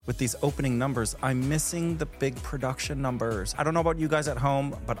With these opening numbers, I'm missing the big production numbers. I don't know about you guys at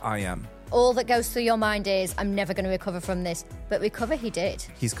home, but I am. All that goes through your mind is, I'm never going to recover from this. But recover he did.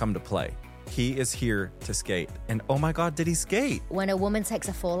 He's come to play. He is here to skate. And oh my God, did he skate? When a woman takes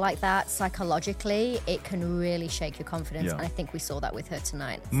a fall like that, psychologically, it can really shake your confidence. Yeah. And I think we saw that with her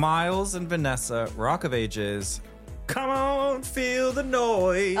tonight. Miles and Vanessa, Rock of Ages. Come on, feel the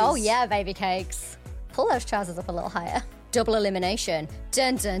noise. Oh yeah, baby cakes. Pull those trousers up a little higher. Double elimination.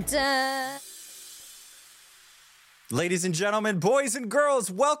 Dun, dun, dun. Ladies and gentlemen, boys and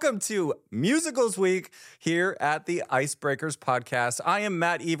girls, welcome to Musicals Week here at the Icebreakers podcast. I am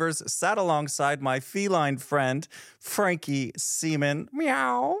Matt Evers, sat alongside my feline friend, Frankie Seaman.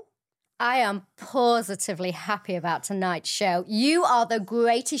 Meow. I am positively happy about tonight's show. You are the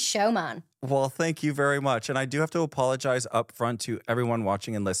greatest showman. Well, thank you very much. And I do have to apologize up front to everyone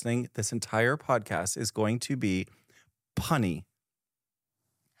watching and listening. This entire podcast is going to be punny.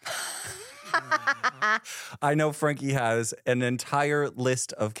 I know Frankie has an entire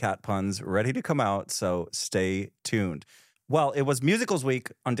list of cat puns ready to come out, so stay tuned. Well, it was Musicals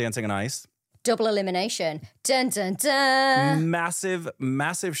Week on Dancing on Ice. Double elimination. Dun, dun, dun. Massive,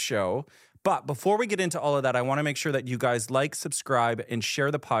 massive show. But before we get into all of that, I want to make sure that you guys like, subscribe, and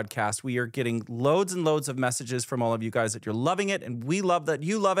share the podcast. We are getting loads and loads of messages from all of you guys that you're loving it, and we love that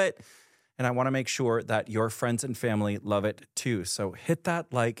you love it. And I want to make sure that your friends and family love it too. So hit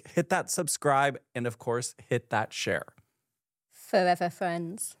that like, hit that subscribe, and of course, hit that share. Forever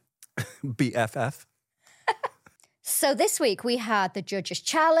friends. BFF. So this week we had the Judges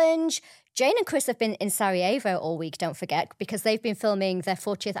Challenge. Jane and Chris have been in Sarajevo all week, don't forget, because they've been filming their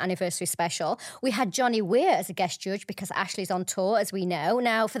 40th anniversary special. We had Johnny Weir as a guest judge because Ashley's on tour, as we know.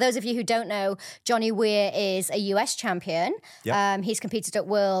 Now, for those of you who don't know, Johnny Weir is a US champion. Yep. He's competed at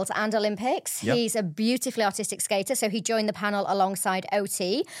Worlds and Olympics. Yep. He's a beautifully artistic skater, so he joined the panel alongside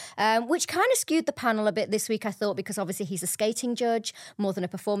OT, which kind of skewed the panel a bit this week, I thought, because obviously he's a skating judge more than a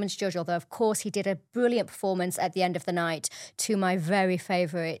performance judge, although, of course, he did a brilliant performance at the end of the night to my very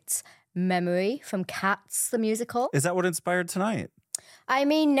favourite Memory from Cats, the musical. Is that what inspired tonight? I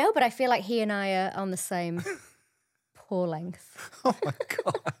mean, no, but I feel like he and I are on the same paw length. Oh my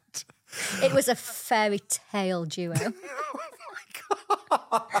God. It was a fairy tale duo. Oh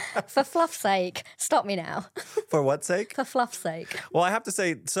my God. For fluff's sake, stop me now. For what sake? For fluff's sake. Well, I have to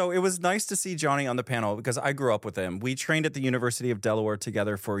say, so it was nice to see Johnny on the panel because I grew up with him. We trained at the University of Delaware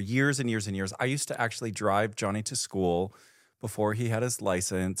together for years and years and years. I used to actually drive Johnny to school before he had his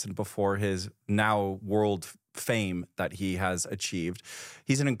license and before his now world fame that he has achieved.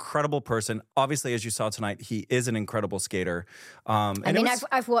 He's an incredible person. Obviously, as you saw tonight, he is an incredible skater.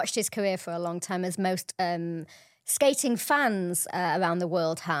 I've watched his career for a long time, as most skating fans around the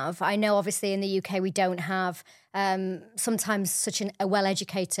world have. I know, obviously, in the UK, we don't have sometimes such a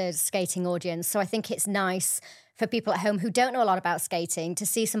well-educated skating audience. So I think it's nice for people at home who don't know a lot about skating to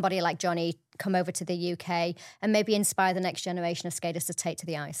see somebody like Johnny come over to the UK and maybe inspire the next generation of skaters to take to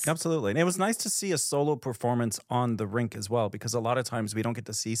the ice. Absolutely. And it was nice to see a solo performance on the rink as well, because a lot of times we don't get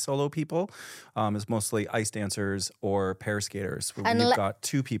to see solo people. It's mostly ice dancers or pair skaters where you've got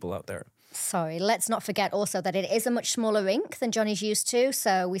two people out there. Sorry, let's not forget also that it is a much smaller rink than Johnny's used to.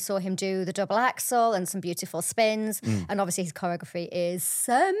 So we saw him do the double axel and some beautiful spins. And obviously his choreography is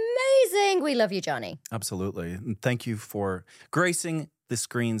amazing. We love you, Johnny. Absolutely. And thank you for gracing the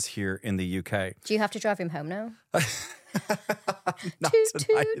screens here in the UK. Do you have to drive him home now? Not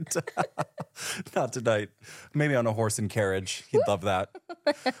tonight. Not tonight. Maybe on a horse and carriage. He'd love that.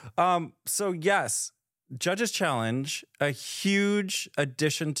 So yes, Judges Challenge, a huge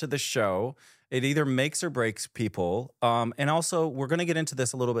addition to the show. It either makes or breaks people. And also, we're going to get into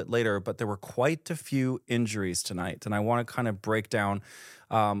this a little bit later, but there were quite a few injuries tonight. And I want to kind of break down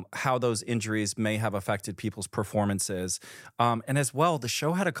how those injuries may have affected people's performances. And as well, the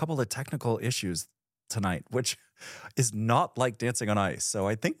show had a couple of technical issues tonight, which is not like Dancing on Ice. So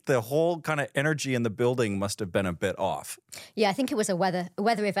I think the whole kind of energy in the building must have been a bit off. Yeah, I think it was a weather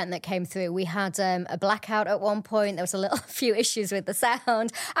event that came through. We had a blackout at one point. There was a few issues with the sound.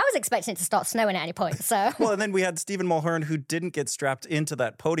 I was expecting it to start snowing at any point. So well, and then we had Stephen Mulhern, who didn't get strapped into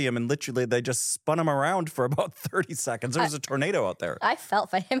that podium, and literally they just spun him around for about 30 seconds. There was a tornado out there. I felt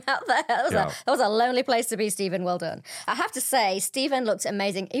for him out there. That was a lonely place to be, Stephen. Well done. I have to say, Stephen looked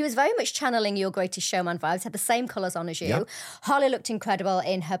amazing. He was very much channeling Your Greatest Showman vibes. Had the same colours on as you. Yep. Holly looked incredible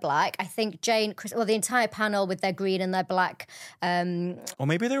in her black. I think Jane, Chris, the entire panel with their green and their black. Well,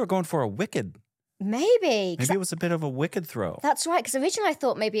 maybe they were going for a Wicked Maybe Maybe it was a bit of a wicked throw. That's right, because originally I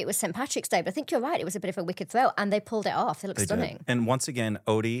thought maybe it was St. Patrick's Day, but I think you're right. It was a bit of a wicked throw, and they pulled it off. They look stunning. Did. And once again,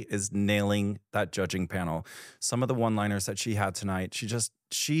 Odie is nailing that judging panel. Some of the one-liners that she had tonight,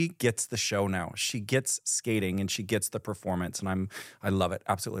 she gets the show now. She gets skating and she gets the performance, and I love it.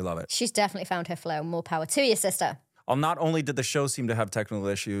 Absolutely love it. She's definitely found her flow. More power to you, sister. Not only did the show seem to have technical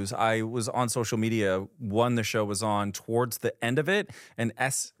issues, I was on social media when the show was on towards the end of it, and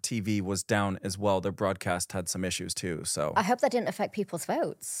STV was down as well. Their broadcast had some issues too. So I hope that didn't affect people's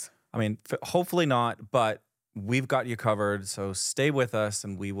votes. I mean, hopefully not, but we've got you covered. So stay with us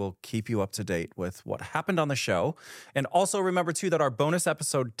and we will keep you up to date with what happened on the show. And also remember too that our bonus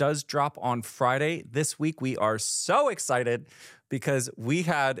episode does drop on Friday. This week we are so excited because we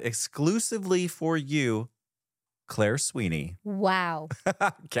had exclusively for you Claire Sweeney. Wow.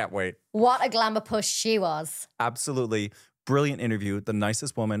 Can't wait. What a glamour push she was. Absolutely. Brilliant interview. The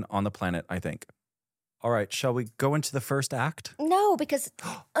nicest woman on the planet, I think. All right. Shall we go into the first act? No, because,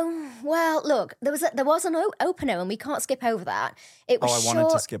 well, look, there was an opener and we can't skip over that. It was I wanted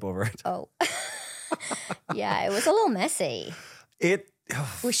to skip over it. Oh. Yeah, it was a little messy. It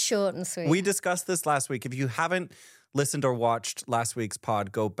was short and sweet. We discussed this last week. If you haven't listened or watched last week's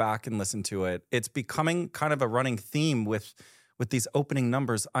pod, go back and listen to it. It's becoming kind of a running theme with these opening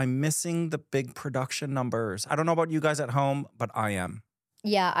numbers. I'm missing the big production numbers. I don't know about you guys at home, but I am.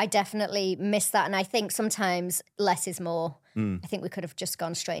 Yeah, I definitely miss that. And I think sometimes less is more. I think we could have just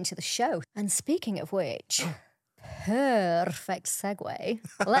gone straight into the show. And speaking of which, perfect segue.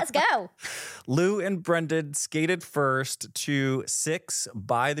 Let's go. Lou and Brendan skated first to Six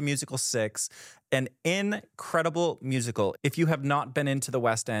by the musical Six, an incredible musical. If you have not been into the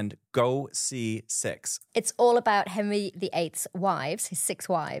West End, go see Six. It's all about Henry VIII's wives, his 6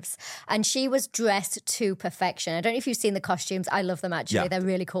 wives, and she was dressed to perfection. I don't know if you've seen the costumes. I love them, actually. Yeah. They're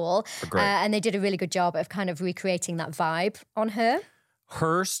really cool. They're great. And they did a really good job of kind of recreating that vibe on her.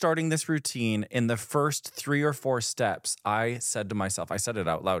 Her starting this routine in the first 3 or 4 steps, I said to myself, I said it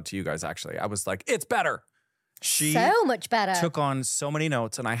out loud to you guys, actually. I was like, it's better. She so much better. Took on so many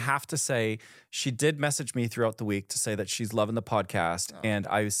notes, and I have to say, she did message me throughout the week to say that she's loving the podcast, and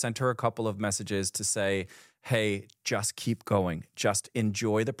I sent her a couple of messages to say, hey, just keep going. Just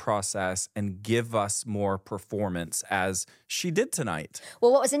enjoy the process and give us more performance as she did tonight.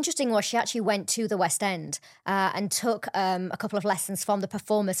 Well, what was interesting was she actually went to the West End and took a couple of lessons from the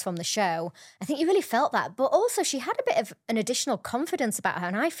performers from the show. I think you really felt that. But also she had a bit of an additional confidence about her.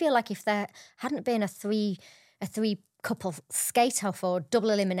 And I feel like if there hadn't been a three couple skate off or double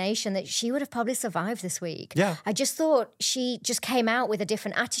elimination, that she would have probably survived this week. Yeah. I just thought she just came out with a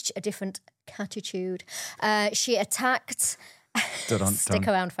different attitude. She attacked. Stick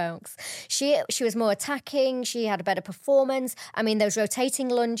around, folks. She was more attacking. She had a better performance. I mean, those rotating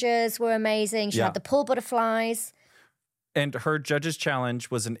lunges were amazing. She had the pull butterflies. And her judge's challenge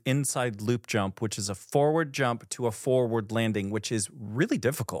was an inside loop jump, which is a forward jump to a forward landing, which is really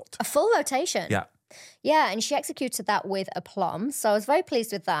difficult. A full rotation. Yeah. Yeah, and she executed that with aplomb. So I was very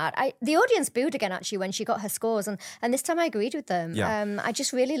pleased with that. The audience booed again, actually, when she got her scores. And this time I agreed with them. Yeah. I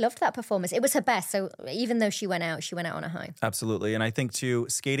just really loved that performance. It was her best. So even though she went out on a high. Absolutely. And I think, too,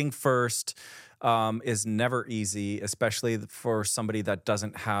 skating first is never easy, especially for somebody that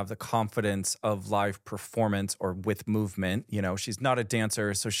doesn't have the confidence of live performance or with movement. You know, she's not a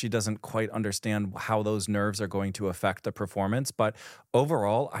dancer, so she doesn't quite understand how those nerves are going to affect the performance. But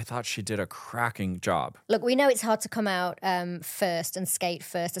overall, I thought she did a cracking job. Look, we know it's hard to come out first and skate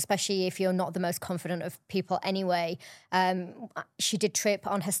first, especially if you're not the most confident of people anyway. She did trip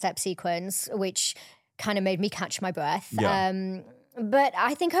on her step sequence, which kind of made me catch my breath. Yeah. But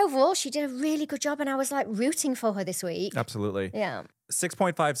I think overall she did a really good job, and I was like rooting for her this week. Absolutely. Yeah.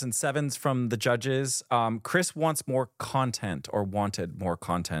 6.5s and 7s from the judges. Chris wants more content or wanted more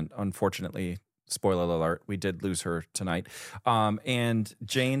content. Unfortunately, spoiler alert, we did lose her tonight. And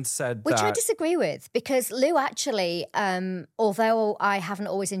Jane said Which that... I disagree with, because Lou actually, although I haven't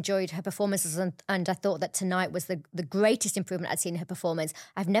always enjoyed her performances and I thought that tonight was the greatest improvement I'd seen in her performance,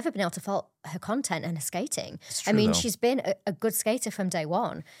 I've never been able to fault her content and her skating. It's true, I mean, though. she's been a good skater from day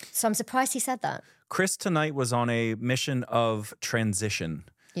one. So I'm surprised he said that. Chris tonight was on a mission of transition.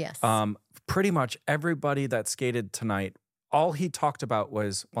 Yes. Pretty much everybody that skated tonight, all he talked about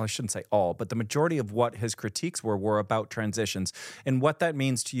was, well, I shouldn't say all, but the majority of what his critiques were about transitions. And what that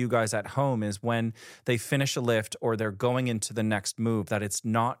means to you guys at home is when they finish a lift or they're going into the next move, that it's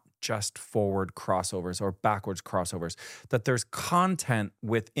not just forward crossovers or backwards crossovers, that there's content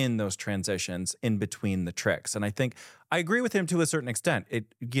within those transitions in between the tricks. And I think I agree with him to a certain extent.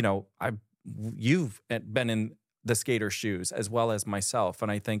 You've been in the skater shoes as well as myself.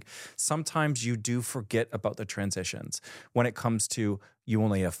 And I think sometimes you do forget about the transitions when it comes to you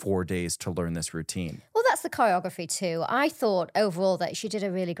only have 4 days to learn this routine. Well, that's the choreography too. I thought overall that she did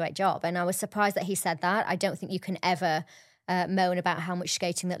a really great job, and I was surprised that he said that. I don't think you can ever moan about how much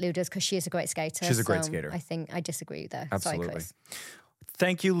skating that Lou does because she is a great skater. She's a great skater. I think I disagree there. Absolutely. Sorry, Chris.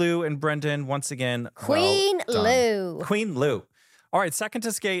 Thank you, Lou and Brendan, once again. Queen Lou. Queen Lou. All right, second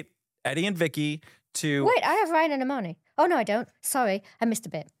to skate, Eddie and Vicky to... Wait, I have Ryan and Amani. Oh, no, I don't. Sorry, I missed a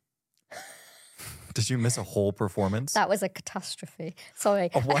bit. Did you miss a whole performance? That was a catastrophe. Sorry.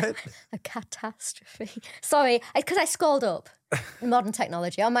 A what? A catastrophe. Sorry, because I scrolled up. Modern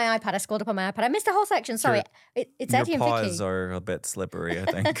technology. On my iPad, I scrolled up on my iPad. I missed a whole section. Sorry. It's Eddie and Vicky. Your paws are a bit slippery, I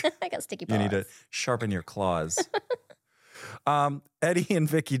think. I got sticky paws. You need to sharpen your claws. Eddie and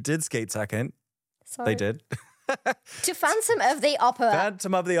Vicky did skate second. Sorry. They did. To Phantom of the Opera.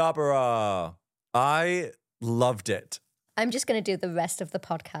 Phantom of the Opera. I loved it. I'm just going to do the rest of the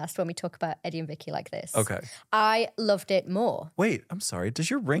podcast when we talk about Eddie and Vicky like this. Okay. I loved it more. Wait, I'm sorry. Does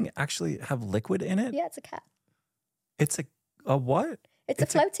your ring actually have liquid in it? Yeah, it's a cat. It's a what? It's a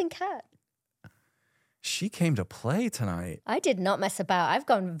floating cat. She came to play tonight. I did not mess about.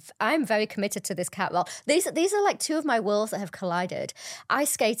 I'm very committed to this cat role. These are like two of my worlds that have collided.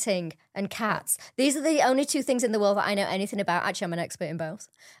 Ice skating and cats. These are the only two things in the world that I know anything about. Actually, I'm an expert in both.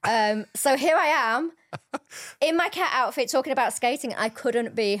 So here I am in my cat outfit talking about skating. I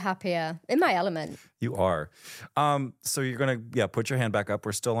couldn't be happier. In my element. You are. So you're going to, put your hand back up.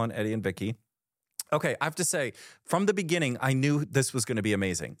 We're still on Eddie and Vicky. Okay, I have to say, from the beginning, I knew this was going to be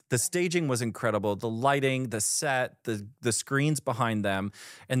amazing. The staging was incredible, the lighting, the set, the screens behind them.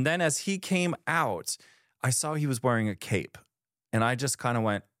 And then as he came out, I saw he was wearing a cape. And I just kind of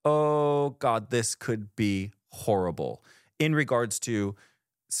went, oh, God, this could be horrible. In regards to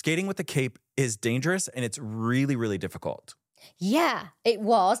skating with a cape is dangerous and it's really, really difficult. Yeah, it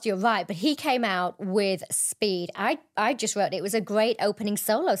was. You're right. But he came out with speed. I just wrote it was a great opening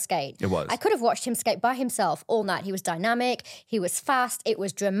solo skate. It was. I could have watched him skate by himself all night. He was dynamic. He was fast. It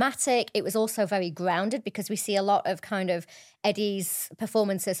was dramatic. It was also very grounded because we see a lot of kind of Eddie's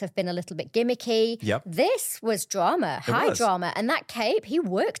performances have been a little bit gimmicky. Yep. This was drama, high drama. And that cape, he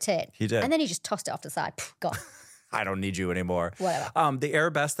worked it. He did. And then he just tossed it off the side. Gone. I don't need you anymore. Whatever. The air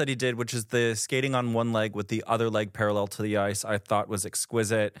best that he did, which is the skating on one leg with the other leg parallel to the ice, I thought was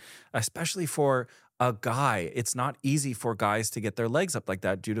exquisite, especially for a guy. It's not easy for guys to get their legs up like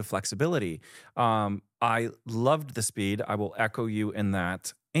that due to flexibility. I loved the speed. I will echo you in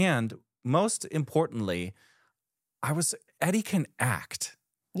that. And most importantly, Eddie can act.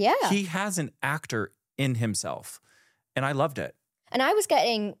 Yeah. He has an actor in himself. And I loved it. And I was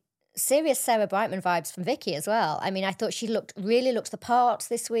getting serious Sarah Brightman vibes from Vicky as well. I mean, I thought she really looked the part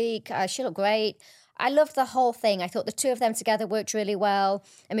this week. She looked great. I loved the whole thing. I thought the two of them together worked really well.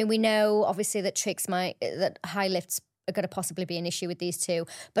 I mean, we know obviously that that high lifts are going to possibly be an issue with these two.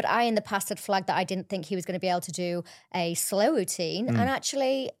 But I in the past had flagged that I didn't think he was going to be able to do a slow routine. And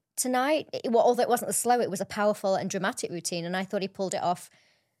actually tonight, although it wasn't the slow, it was a powerful and dramatic routine. And I thought he pulled it off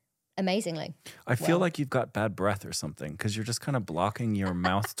amazingly. I feel like you've got bad breath or something because you're just kind of blocking your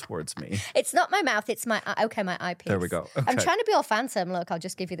mouth towards me. It's not my mouth, it's my eyepiece. There we go. Okay. I'm trying to be all Phantom. Look, I'll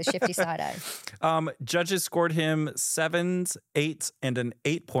just give you the shifty side eye. Judges scored him 7s, 8s, and an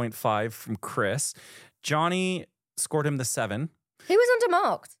 8.5 from Chris. Johnny scored him the 7. He was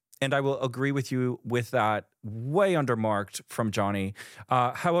undermarked. And I will agree with you with that. Way undermarked from Johnny.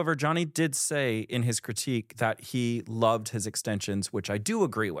 However, Johnny did say in his critique that he loved his extensions, which I do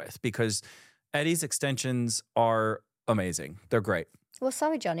agree with because Eddie's extensions are amazing. They're great. Well,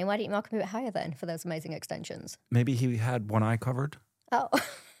 sorry, Johnny. Why didn't you mark him a bit higher then for those amazing extensions? Maybe he had one eye covered. Oh,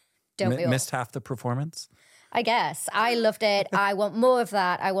 don't we all? Missed half the performance. I guess. I loved it. I want more of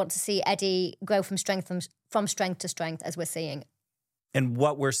that. I want to see Eddie grow from strength to strength as we're seeing. And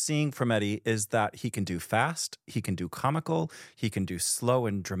what we're seeing from Eddie is that he can do fast, he can do comical, he can do slow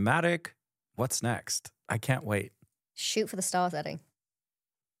and dramatic. What's next? I can't wait. Shoot for the stars, Eddie.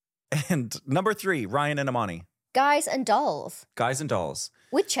 And number 3, Ryan and Amani. Guys and dolls. Guys and dolls.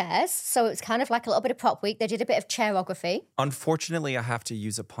 With chairs, so it's kind of like a little bit of prop week. They did a bit of chairography. Unfortunately, I have to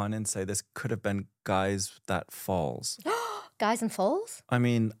use a pun and say this could have been Guys That Falls. Guys and falls? I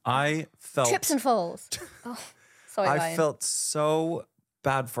mean, I felt... Trips and falls. Oh, sorry, Ryan. I felt so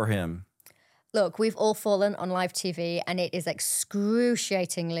bad for him. Look, we've all fallen on live TV and it is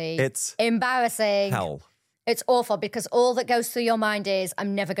excruciatingly It's embarrassing. hell. It's awful because all that goes through your mind is,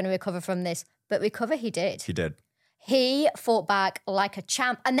 I'm never going to recover from this. But recover he did. He did. He fought back like a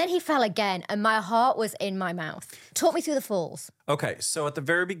champ, and then he fell again, and my heart was in my mouth. Talk me through the falls. Okay, so at the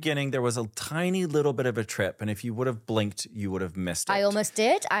very beginning, there was a tiny little bit of a trip, and if you would have blinked, you would have missed it. I almost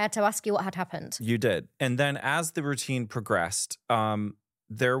did. I had to ask you what had happened. You did. And then as the routine progressed,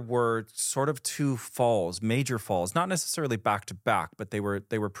 there were sort of two falls, major falls, not necessarily back to back, but they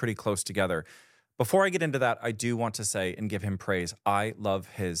were pretty close together. Before I get into that, I do want to say and give him praise. I love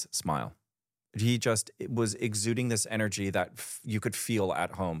his smile. He just was exuding this energy that you could feel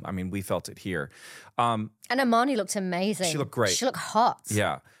at home. I mean, we felt it here. And Amani looked amazing. She looked great. She looked hot.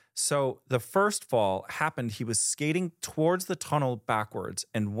 Yeah. So the first fall happened, he was skating towards the tunnel backwards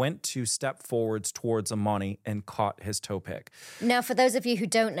and went to step forwards towards Amani and caught his toe pick. Now, for those of you who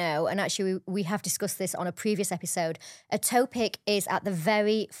don't know, and actually we have discussed this on a previous episode, a toe pick is at the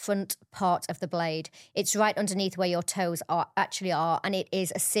very front part of the blade. It's right underneath where your toes actually are, and it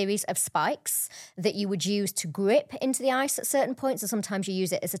is a series of spikes that you would use to grip into the ice at certain points, and sometimes you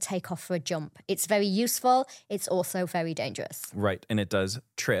use it as a takeoff for a jump. It's very useful. It's also very dangerous. Right, and it does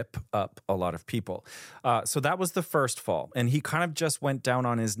trip up a lot of people. So that was the first fall. And he kind of just went down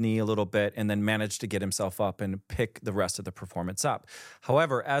on his knee a little bit and then managed to get himself up and pick the rest of the performance up.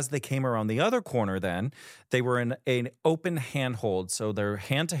 However, as they came around the other corner then, they were in an open handhold. So they're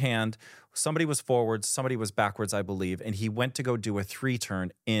hand to hand. Somebody was forwards, somebody was backwards, I believe. And he went to go do a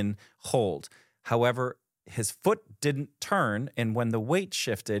 3-turn in hold. However, his foot didn't turn. And when the weight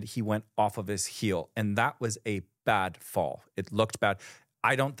shifted, he went off of his heel. And that was a bad fall. It looked bad.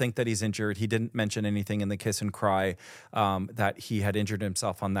 I don't think that he's injured. He didn't mention anything in the kiss and cry that he had injured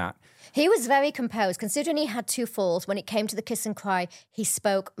himself on that. He was very composed. Considering he had 2 falls, when it came to the kiss and cry, he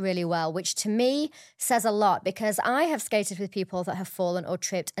spoke really well, which to me says a lot because I have skated with people that have fallen or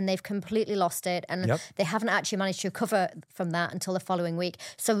tripped and they've completely lost it and they haven't actually managed to recover from that until the following week.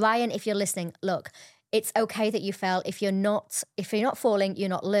 So Ryan, if you're listening, look, it's okay that you fell. If you're not falling, you're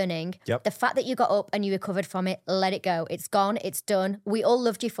not learning. Yep. The fact that you got up and you recovered from it, let it go. It's gone. It's done. We all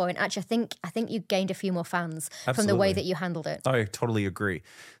loved you for it. And actually, I think you gained a few more fans from the way that you handled it. I totally agree.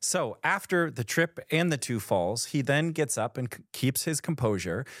 So after the trip and the 2 falls, he then gets up and keeps his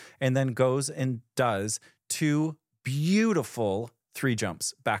composure and then goes and does 2 beautiful 3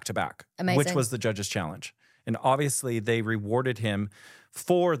 jumps back to back, Amazing. Which was the judges' challenge. And obviously, they rewarded him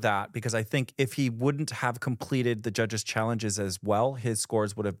for that because I think if he wouldn't have completed the judges' challenges as well, his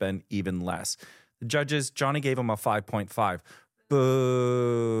scores would have been even less. The judges, Johnny gave him a 5.5.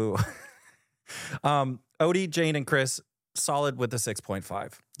 Boo. Odie, Jane, and Chris, solid with a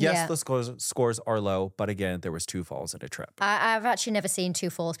 6.5. Yes, the scores are low, but again, there was 2 falls and a trip. I've actually never seen 2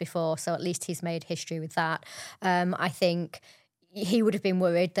 falls before, so at least he's made history with that. I think he would have been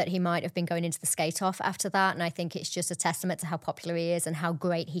worried that he might have been going into the skate off after that. And I think it's just a testament to how popular he is and how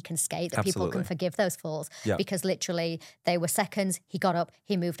great he can skate that people can forgive those falls. Yeah. Because literally they were seconds. He got up,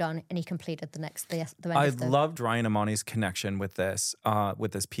 he moved on, and he completed the rest I loved Ryan Amani's connection with this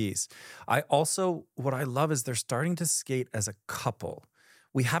piece. What I love is they're starting to skate as a couple.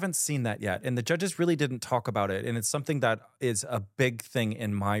 We haven't seen that yet. And the judges really didn't talk about it. And it's something that is a big thing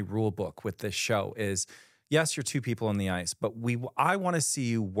in my rule book with this show is, yes, you're 2 people on the ice, but I want to see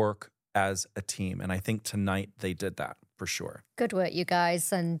you work as a team. And I think tonight they did that for sure. Good work, you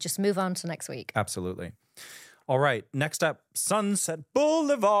guys. And just move on to next week. Absolutely. All right. Next up, Sunset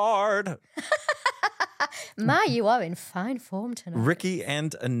Boulevard. Ma, you are in fine form tonight. Ricky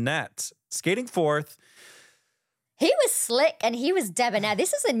and Annette skating 4th. He was slick and he was debonair.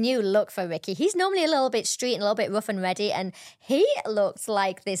 This is a new look for Ricky. He's normally a little bit street and a little bit rough and ready, and he looks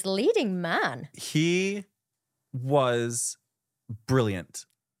like this leading man. He was brilliant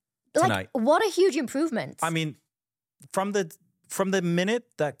tonight. Like, what a huge improvement. I mean, from the minute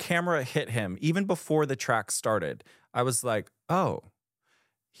that camera hit him, even before the track started, I was like, oh,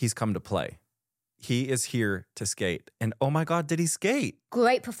 he's come to play. He is here to skate. And oh my God, did he skate?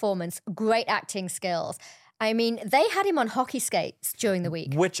 Great performance, great acting skills. I mean, they had him on hockey skates during the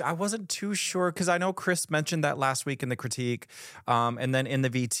week. Which I wasn't too sure, because I know Chris mentioned that last week in the critique. And then in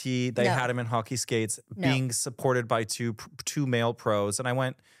the VT, they had him in hockey skates being supported by two male pros. And I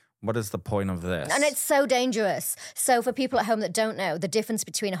went, what is the point of this? And it's so dangerous. So for people at home that don't know, the difference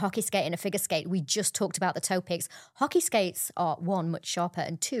between a hockey skate and a figure skate, we just talked about the toe picks. Hockey skates are 1, much sharper,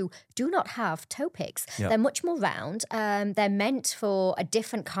 and 2, do not have toe picks. Yep. They're much more round. They're meant for a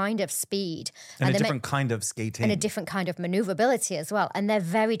different kind of speed. And a different kind of skating. And a different kind of maneuverability as well. And they're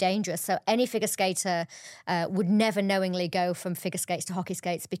very dangerous. So any figure skater would never knowingly go from figure skates to hockey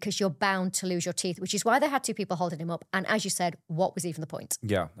skates because you're bound to lose your teeth, which is why they had 2 people holding him up. And as you said, what was even the point?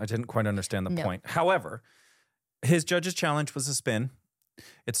 Yeah, I didn't quite understand the point. However, his judge's challenge was a spin.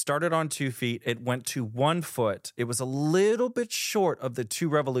 It started on 2 feet. It went to 1 foot. It was a little bit short of the 2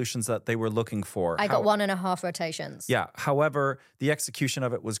 revolutions that they were looking for. I got 1.5 rotations. Yeah. However, the execution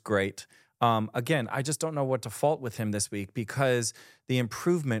of it was great. Again, I just don't know what to fault with him this week because the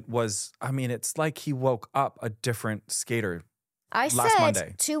improvement was, I mean, it's like he woke up a different skater. I last said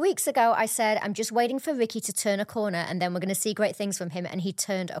Monday. 2 weeks ago, I said, I'm just waiting for Ricky to turn a corner and then we're going to see great things from him. And he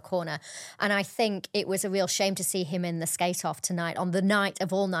turned a corner. And I think it was a real shame to see him in the skate off tonight on the night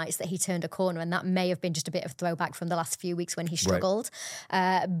of all nights that he turned a corner. And that may have been just a bit of throwback from the last few weeks when he struggled.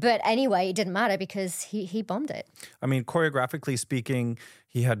 Right. But anyway, it didn't matter because he bombed it. I mean, choreographically speaking,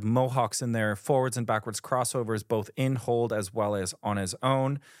 he had mohawks in there, forwards and backwards crossovers, both in hold as well as on his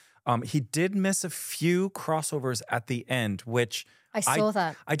own. He did miss a few crossovers at the end, which I saw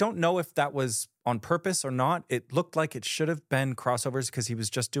that. I don't know if that was on purpose or not. It looked like it should have been crossovers because he was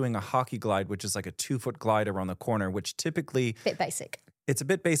just doing a hockey glide, which is like a 2-foot glide around the corner, which typically... Bit basic. It's a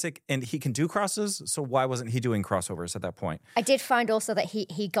bit basic, and he can do crosses, so why wasn't he doing crossovers at that point? I did find also that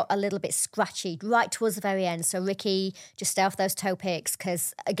he got a little bit scratchy right towards the very end. So Ricky, just stay off those toe picks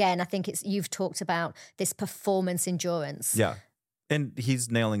because, again, I think you've talked about this performance endurance. Yeah. And he's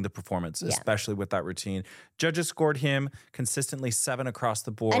nailing the performance, especially with that routine. Judges scored him consistently 7 across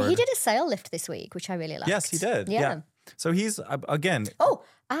the board. And he did a sail lift this week, which I really liked. Yes, he did. Yeah. So he's, again... Oh,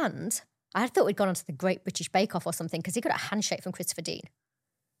 and I thought we'd gone on to the Great British Bake Off or something because he got a handshake from Christopher Dean.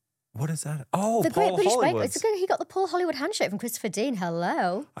 What is that? Oh, the Paul Great British Hollywood. Bake Off. He got the Paul Hollywood handshake from Christopher Dean.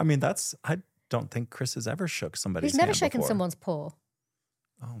 Hello. I mean, I don't think Chris has ever shook somebody's He's never hand shaken before. someone's paw.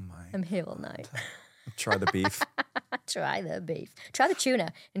 Oh, my. I'm here all night. Try the beef. Try the beef. Try the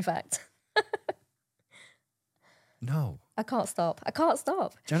tuna, in fact. No. I can't stop.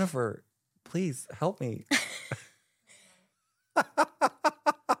 Jennifer, please help me.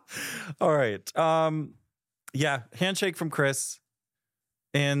 All right. Yeah, handshake from Chris.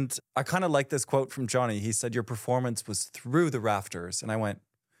 And I kind of like this quote from Johnny. He said, your performance was through the rafters. And I went,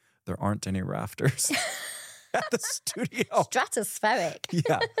 there aren't any rafters at the studio. Stratospheric.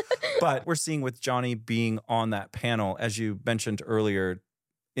 Yeah. But we're seeing with Johnny being on that panel, as you mentioned earlier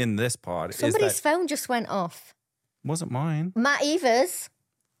in this pod. Somebody's phone just went off. Wasn't mine. Matt Evers.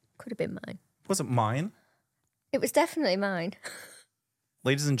 Could have been mine. Wasn't mine. It was definitely mine.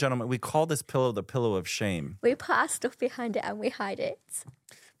 Ladies and gentlemen, we call this pillow the pillow of shame. We put our stuff behind it and we hide it.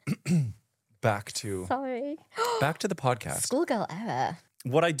 Back to the podcast. Schoolgirl error.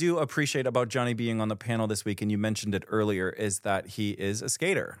 What I do appreciate about Johnny being on the panel this week, and you mentioned it earlier, is that he is a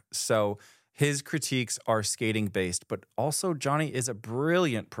skater. So his critiques are skating based, but also Johnny is a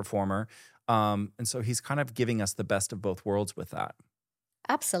brilliant performer. And so he's kind of giving us the best of both worlds with that.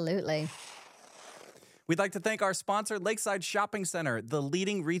 Absolutely. We'd like to thank our sponsor, Lakeside Shopping Center, the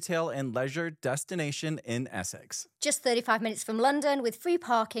leading retail and leisure destination in Essex. Just 35 minutes from London with free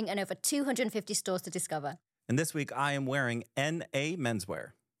parking and over 250 stores to discover. And this week I am wearing NA menswear.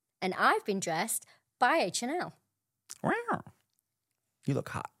 And I've been dressed by H&L. Wow. You look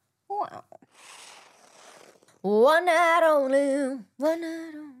hot. Wow. One night only, one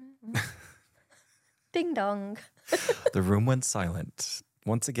night only. Ding dong. The room went silent.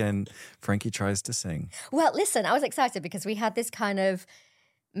 Once again, Frankie tries to sing. Well, listen, I was excited because we had this kind of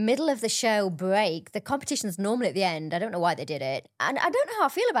middle of the show break. The competition's normally at the end. I don't know why they did it. And I don't know how I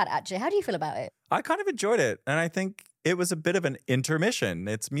feel about it, actually. How do you feel about it? I kind of enjoyed it. And I think it was a bit of an intermission.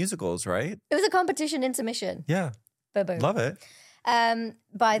 It's musicals, right? It was a competition intermission. Yeah. Boom. Love it.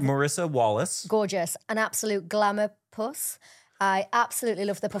 By Marissa Wallace. Gorgeous. An absolute glamour puss. I absolutely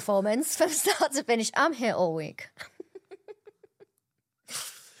love the performance from start to finish. I'm here all week.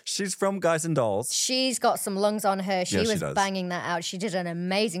 She's from Guys and Dolls. She's got some lungs on her. She was does. banging that out. She did an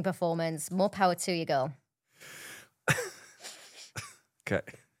amazing performance. More power to you, girl. Okay.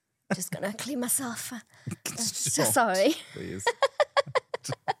 Just gonna clean myself. So sorry. Please.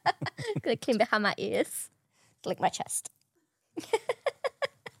 Gonna clean behind my ears. Lick my chest.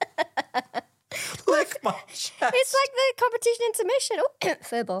 Lick my chest. It's like the competition intermission. Oh,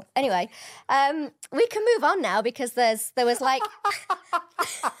 furball. Anyway, we can move on now because there was like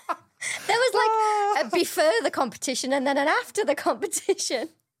a before the competition and then an after the competition.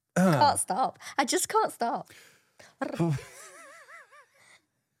 I can't stop. I just can't stop.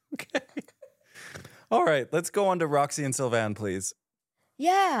 Okay. All right, let's go on to Roxy and Sylvan, please.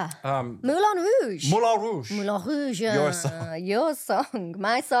 Yeah. Moulin Rouge. Moulin Rouge. Moulin Rouge. Your song. Your song.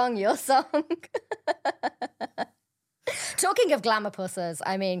 My song, your song. Talking of glamour pussers,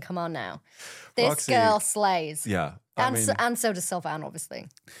 I mean, come on now. This Roxy, girl slays. Yeah. And so does Sylvain, obviously.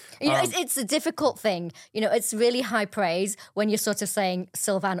 You know, it's a difficult thing. You know, it's really high praise when you're sort of saying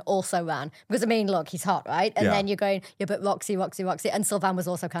Sylvain also ran. Because, I mean, look, he's hot, right? And then you're going, yeah, but Roxy. And Sylvain was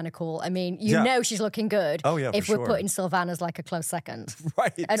also kind of cool. I mean, you know she's looking good if we're putting Sylvain as like a close second.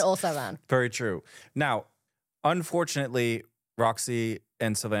 Right. And also ran. Very true. Now, unfortunately, Roxy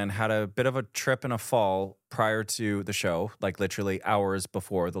and Sylvain had a bit of a trip and a fall prior to the show, like literally hours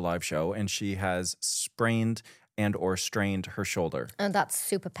before the live show, and she has sprained and or strained her shoulder. And that's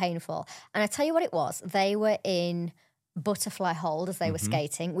super painful. And I tell you what it was. They were in butterfly hold as they were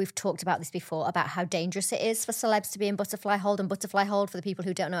skating. We've talked about this before, about how dangerous it is for celebs to be in butterfly hold. And butterfly hold, for the people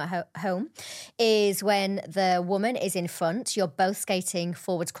who don't know at home, is when the woman is in front, you're both skating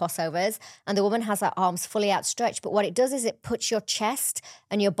forwards crossovers, and the woman has her arms fully outstretched. But what it does is it puts your chest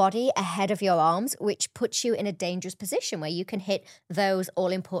and your body ahead of your arms, which puts you in a dangerous position where you can hit those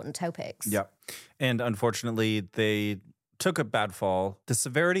all-important toe picks. Yep. And unfortunately, they took a bad fall. The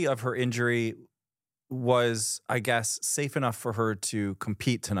severity of her injury was, I guess, safe enough for her to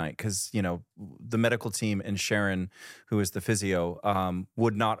compete tonight because, you know, the medical team and Sharon, who is the physio,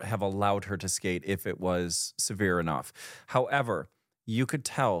 would not have allowed her to skate if it was severe enough. However, you could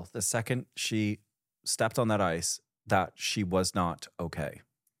tell the second she stepped on that ice that she was not okay.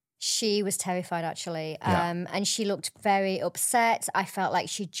 She was terrified, actually, and she looked very upset. I felt like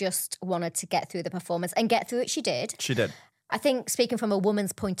she just wanted to get through the performance, and get through it she did. She did. I think, speaking from a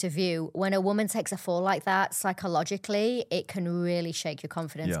woman's point of view, when a woman takes a fall like that, psychologically, it can really shake your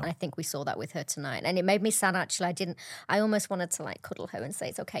confidence. Yeah. And I think we saw that with her tonight. And it made me sad, actually. I almost wanted to like cuddle her and say,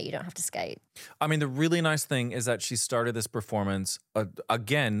 it's okay, you don't have to skate. I mean, the really nice thing is that she started this performance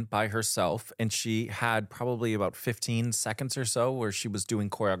again by herself. And she had probably about 15 seconds or so where she was doing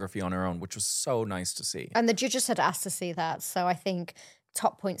choreography on her own, which was so nice to see. And the judges had asked to see that. So I think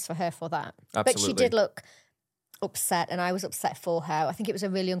top points for her for that. Absolutely. But she did look upset, and I was upset for her. I think it was a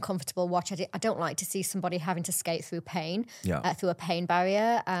really uncomfortable watch. I don't like to see somebody having to skate through pain, through a pain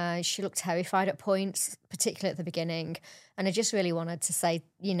barrier. She looked terrified at points, particularly at the beginning. And I just really wanted to say,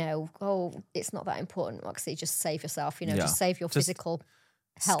 you know, it's not that important, Roxy. Just save yourself, you know, just save your physical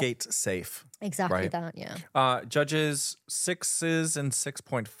health. Skate safe. Exactly right? that, yeah. Judges 6s and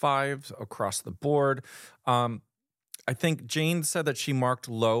 6.5s across the board. I think Jane said that she marked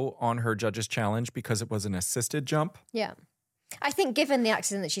low on her judges challenge because it was an assisted jump. Yeah. I think given the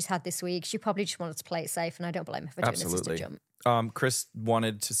accident that she's had this week, she probably just wanted to play it safe, and I don't blame her for doing an assisted jump. Chris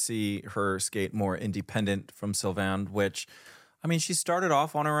wanted to see her skate more independent from Sylvain, which, I mean, she started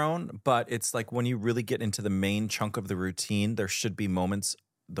off on her own, but it's like when you really get into the main chunk of the routine, there should be moments,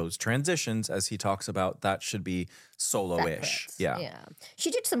 those transitions, as he talks about, that should be solo-ish. Yeah.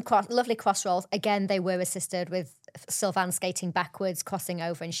 She did some lovely cross rolls. Again, they were assisted with Sylvain skating backwards, crossing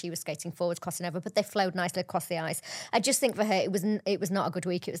over, and she was skating forwards, crossing over, but they flowed nicely across the ice. I just think for her, it was not a good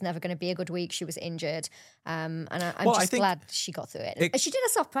week. It was never going to be a good week. She was injured. And I'm just glad she got through it. She did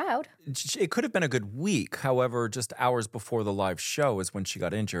herself proud. It could have been a good week. However, just hours before the live show is when she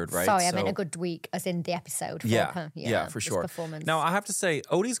got injured, right? Sorry, I meant a good week, as in the episode. For her. Yeah, for sure. Performance. Now, I have to say,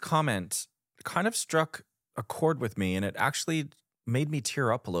 Odie's comment kind of struck a chord with me, and it actually made me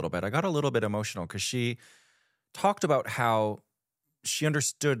tear up a little bit. I got a little bit emotional because she talked about how she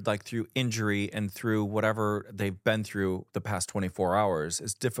understood, like, through injury and through whatever they've been through the past 24 hours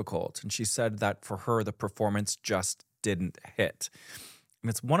is difficult. And she said that for her, the performance just didn't hit. And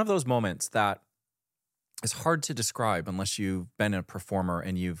it's one of those moments that is hard to describe unless you've been a performer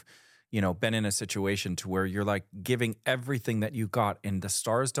and you've, you know, been in a situation to where you're like giving everything that you got and the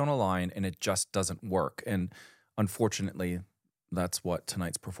stars don't align and it just doesn't work. And unfortunately, that's what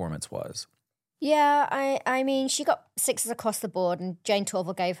tonight's performance was. Yeah, I mean, she got 6s across the board, and Jane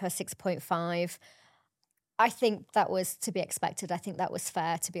Torval gave her 6.5. I think that was to be expected. I think that was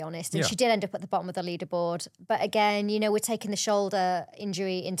fair, to be honest. And she did end up at the bottom of the leaderboard. But again, you know, we're taking the shoulder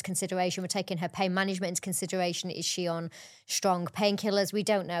injury into consideration. We're taking her pain management into consideration. Is she on strong painkillers? We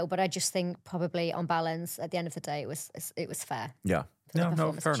don't know. But I just think probably on balance, at the end of the day, it was fair. Yeah.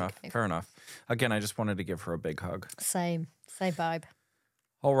 No, fair enough. Again, I just wanted to give her a big hug. Same vibe.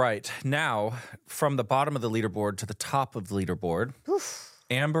 All right. Now, from the bottom of the leaderboard to the top of the leaderboard,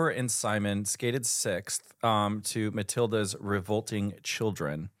 Amber and Simon skated 6th to Matilda's Revolting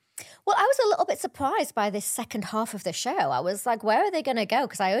Children. Well, I was a little bit surprised by this second half of the show. I was like, where are they going to go?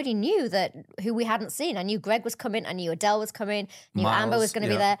 Because I already knew that who we hadn't seen. I knew Greg was coming. I knew Adele was coming. I knew Amber was going to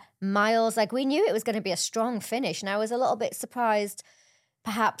be there. Miles, like we knew it was going to be a strong finish. And I was a little bit surprised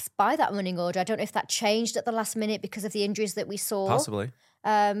perhaps by that running order. I don't know if that changed at the last minute because of the injuries that we saw. Possibly.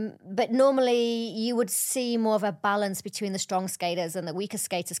 But normally you would see more of a balance between the strong skaters and the weaker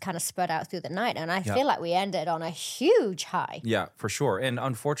skaters kind of spread out through the night. And I feel like we ended on a huge high. Yeah, for sure. And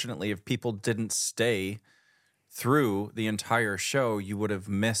unfortunately, if people didn't stay through the entire show, you would have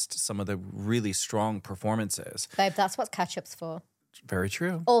missed some of the really strong performances. Babe, that's what catch-up's for. Very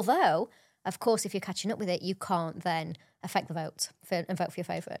true. Although, of course, if you're catching up with it, you can't then affect the vote and vote for your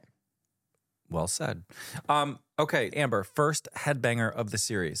favourite. Well said. Okay, Amber, first headbanger of the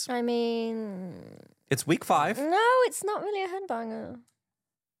series. I mean... It's week 5. No, it's not really a headbanger.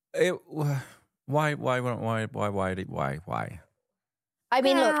 Why? I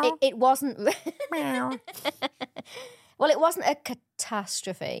mean, look, it wasn't... Well, it wasn't a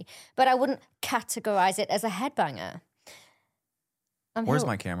catastrophe, but I wouldn't categorize it as a headbanger. Where's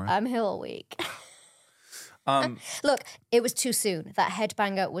my camera? I'm here all week. Look, it was too soon. That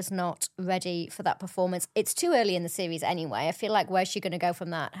headbanger was not ready for that performance. It's too early in the series anyway. I feel like where's she going to go from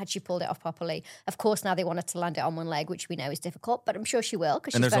that? Had she pulled it off properly? Of course, now they wanted to land it on one leg, which we know is difficult, but I'm sure she will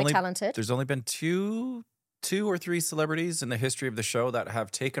because she's very talented. There's only been two or three celebrities in the history of the show that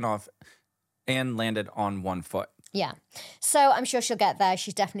have taken off and landed on one foot. Yeah. So I'm sure she'll get there.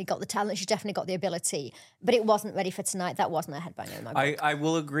 She's definitely got the talent. She's definitely got the ability. But it wasn't ready for tonight. That wasn't a headbanger in my book. I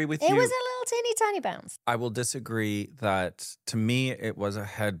will agree with you. It was a little teeny tiny bounce. I will disagree that, to me, it was a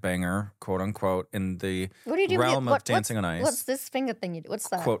headbanger, quote unquote, in the realm of Dancing on Ice. What's this finger thing you do? What's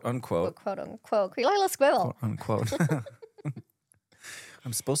that? Quote unquote. Quote unquote. You like a little squirrel? Quote unquote.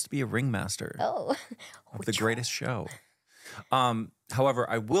 I'm supposed to be a ringmaster of the greatest show. However,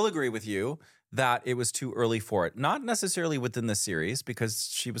 I will agree with you that it was too early for it. Not necessarily within the series because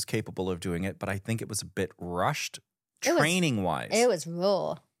she was capable of doing it, but I think it was a bit rushed training-wise. It was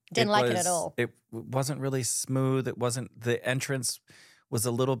raw. Didn't like it at all. It wasn't really smooth. The entrance was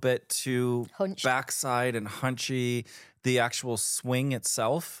a little bit too backside and hunchy. The actual swing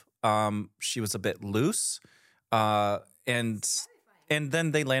itself, she was a bit loose. And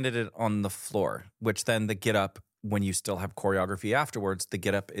then they landed it on the floor, which then the get up, when you still have choreography afterwards, the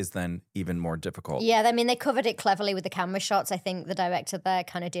get up is then even more difficult. Yeah, I mean, they covered it cleverly with the camera shots. I think the director there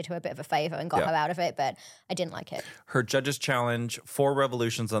kind of did her a bit of a favor and got her out of it, but I didn't like it. Her judges challenge, 4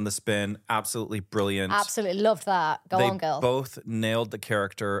 revolutions on the spin, absolutely brilliant. Absolutely loved that. Go on, girl. They both nailed the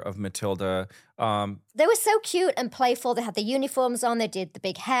character of Matilda. They were so cute and playful. They had the uniforms on. They did the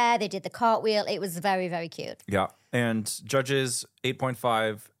big hair. They did the cartwheel. It was very, very cute. Yeah, and judges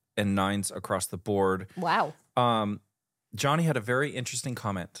 8.5 and 9s across the board. Wow. Johnny had a very interesting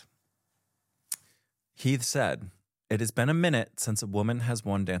comment. He said, "It has been a minute since a woman has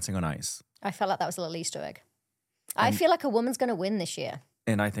won Dancing on Ice." I felt like that was a little Easter egg. I feel like a woman's going to win this year.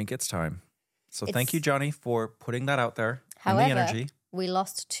 And I think it's time. So thank you, Johnny, for putting that out there. However, and the energy. We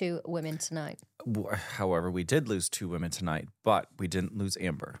lost 2 women tonight. However, we did lose 2 women tonight, but we didn't lose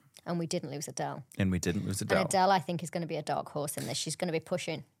Amber. And we didn't lose Adele. And Adele, I think, is going to be a dark horse in this. She's going to be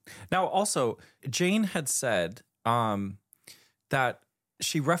pushing. Now, also, Jane had said that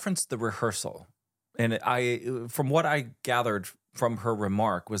she referenced the rehearsal. And from what I gathered from her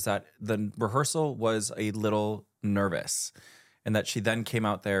remark was that the rehearsal was a little nervous and that she then came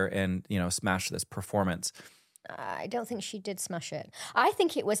out there and, smashed this performance. I don't think she did smash it. I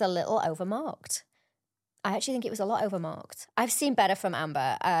think it was a little overmarked. I actually think it was a lot overmarked. I've seen better from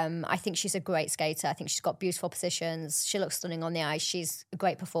Amber. I think she's a great skater. I think she's got beautiful positions. She looks stunning on the ice. She's a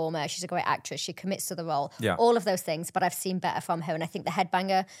great performer. She's a great actress. She commits to the role. Yeah. All of those things. But I've seen better from her. And I think the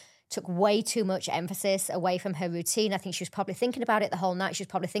headbanger took way too much emphasis away from her routine. I think she was probably thinking about it the whole night. She was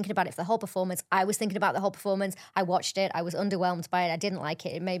probably thinking about it for the whole performance. I was thinking about the whole performance. I watched it. I was underwhelmed by it. I didn't like it.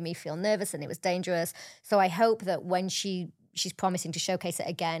 It made me feel nervous and it was dangerous. So I hope that when she's promising to showcase it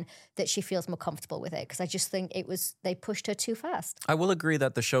again, that she feels more comfortable with it. Because I just think they pushed her too fast. I will agree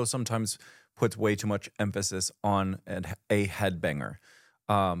that the show sometimes puts way too much emphasis on a headbanger.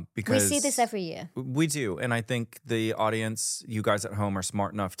 Because we see this every year. We do. And I think the audience, you guys at home, are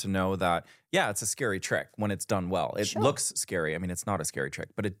smart enough to know that, it's a scary trick when it's done well. It looks scary. I mean, it's not a scary trick,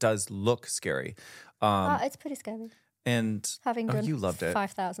 but it does look scary. It's pretty scary. And having done you loved it.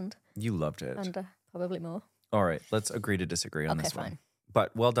 5,000. You loved it. And probably more. All right, let's agree to disagree on this one. Okay, fine.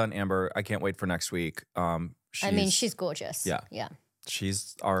 But well done, Amber. I can't wait for next week. She's gorgeous. Yeah. Yeah.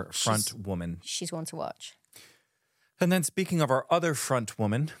 She's our front woman. She's one to watch. And then speaking of our other front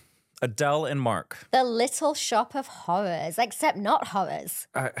woman, Adele and Mark. The Little Shop of Horrors, except not horrors.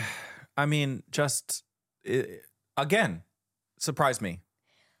 I mean, again, surprised me.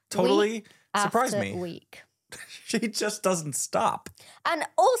 Totally surprised me. Week. She just doesn't stop. And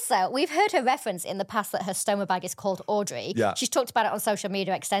also, we've heard her reference in the past that her stoma bag is called Audrey. Yeah. She's talked about it on social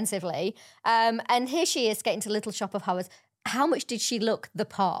media extensively. And here she is getting to Little Shop of Horrors. how much did she look the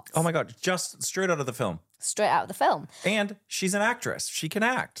part? Oh my God, just straight out of the film. Straight out of the film. And she's an actress. She can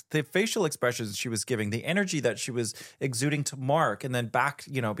act. The facial expressions she was giving, the energy that she was exuding to Mark, and then back,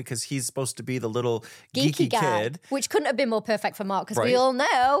 because he's supposed to be the little geeky guy, kid. Which couldn't have been more perfect for Mark, because we all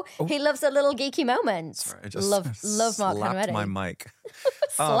know he loves a little geeky moment. Sorry, I just love Mark slapped Henretti. my mic.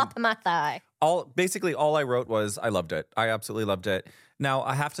 Slap my thigh. Basically, all I wrote was, I loved it. I absolutely loved it. Now,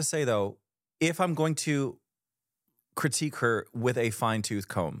 I have to say, though, if I'm going to critique her with a fine-tooth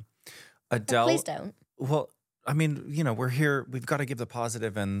comb, Adele... Please don't. Well, I mean, we're here. We've got to give the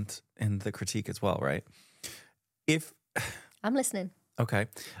positive and the critique as well, right? I'm listening. Okay.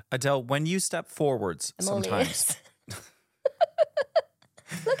 Adele, when you step forwards sometimes...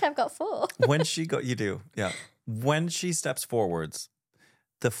 Look, I've got 4. You do, yeah. When she steps forwards,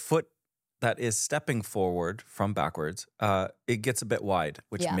 the foot that is stepping forward from backwards, it gets a bit wide,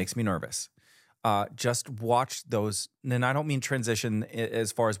 which makes me nervous. Just watch those, and I don't mean transition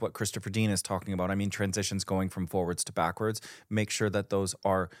as far as what Christopher Dean is talking about. I mean transitions going from forwards to backwards. Make sure that those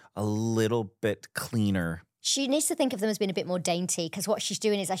are a little bit cleaner. She needs to think of them as being a bit more dainty, because what she's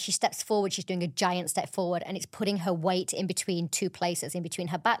doing is as she steps forward, she's doing a giant step forward, and it's putting her weight in between 2 places, in between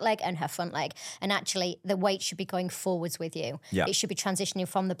her back leg and her front leg. And actually, the weight should be going forwards with you. Yeah. It should be transitioning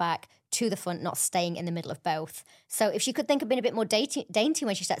from the back to the front, not staying in the middle of both. So if she could think of being a bit more dainty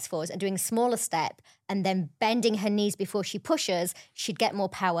when she steps forwards and doing a smaller step and then bending her knees before she pushes, she'd get more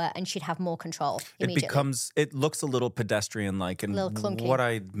power and she'd have more control immediately. It looks a little pedestrian-like. And a little clunky. What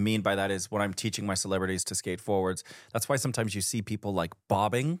I mean by that is when I'm teaching my celebrities to skate forwards, that's why sometimes you see people like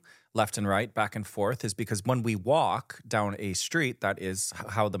bobbing left and right, back and forth, is because when we walk down a street, that is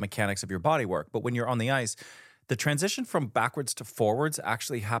how the mechanics of your body work. But when you're on the ice, the transition from backwards to forwards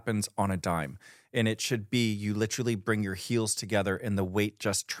actually happens on a dime. And it should be you literally bring your heels together and the weight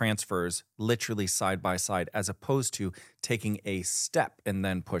just transfers literally side by side, as opposed to taking a step and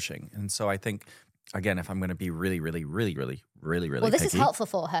then pushing. And so I think, again, if I'm going to be really well, this is picky, helpful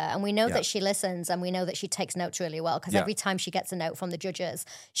for her, and we know that she listens, and we know that she takes notes really well, because every time she gets a note from the judges,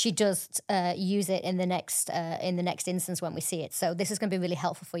 she does use it in the next instance when we see it. So this is going to be really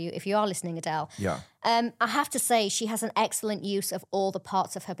helpful for you if you are listening, Adele. Yeah. I have to say she has an excellent use of all the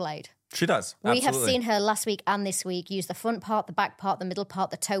parts of her blade. She does. Absolutely. We have seen her last week and this week use the front part, the back part, the middle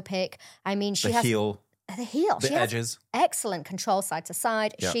part, the toe pick. I mean, she has the heel. The edges. Excellent control side to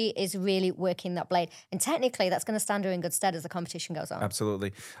side. Yeah. She is really working that blade. And technically, that's going to stand her in good stead as the competition goes on.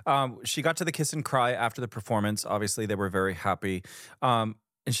 Absolutely. She got to the kiss and cry after the performance. Obviously, they were very happy. And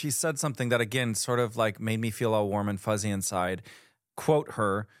she said something that, again, sort of like made me feel all warm and fuzzy inside. Quote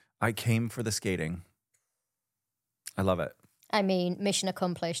her, "I came for the skating." I love it. I mean, mission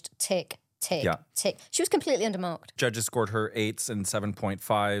accomplished. Tick. Tick. She was completely undermarked. Judges scored her 8s and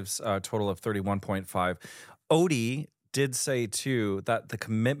 7.5s, a total of 31.5. Odie did say, too, that the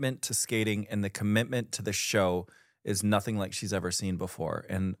commitment to skating and the commitment to the show is nothing like she's ever seen before.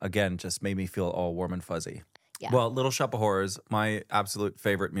 And again, just made me feel all warm and fuzzy. Yeah. Well, Little Shop of Horrors, my absolute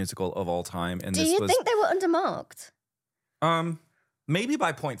favorite musical of all time. And Do you think they were undermarked? Maybe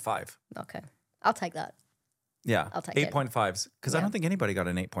by 0.5. Okay. I'll take that. Yeah. I'll take 8.5s. Because I don't think anybody got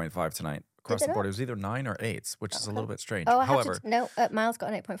an 8.5 tonight. Across the board, it was either 9 or 8s, which is a little bit strange. Oh, However, Miles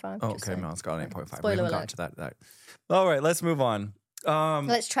got an 8.5. Oh, okay, Miles got an 8.5. Spoiler we haven't gotten to that. All right, let's move on.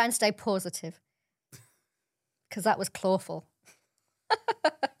 Let's try and stay positive, because that was clawful.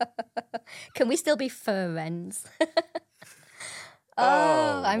 Can we still be friends?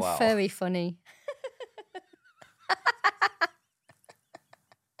 I'm very funny.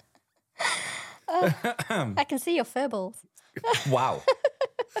 I can see your fur balls. Wow.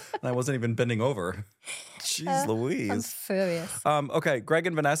 And I wasn't even bending over. Jeez Louise. I'm furious. Okay, Greg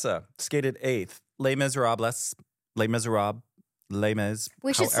and Vanessa skated 8th. Les Miserables. Les Miserables. Les Mis.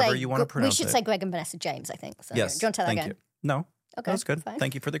 However you want to pronounce it. We should say Greg and Vanessa James, I think. So, yes. Do you want to tell that again? You. No. Okay. That was good. Fine.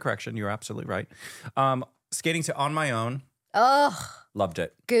 Thank you for the correction. You're absolutely right. Skating to On My Own. Oh. Loved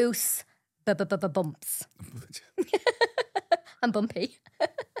it. Goose. Bumps. I'm bumpy.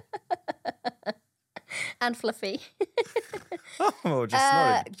 And fluffy. Oh, just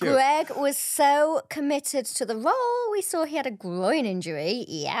snorted. Cute. Greg was so committed to the role. We saw he had a groin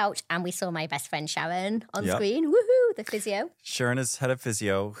injury. Ouch. And we saw my best friend Sharon on screen. Woohoo, the physio. Sharon is head of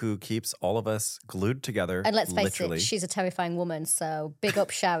physio who keeps all of us glued together. And let's face it, she's a terrifying woman. So big up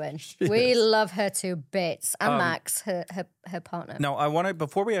Sharon. We love her to bits. And Max, her partner. Now, I want to,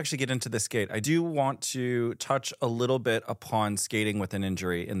 before we actually get into the skate, I do want to touch a little bit upon skating with an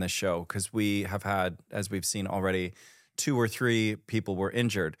injury in the show, because we have had, as we've seen already, 2 or 3 people were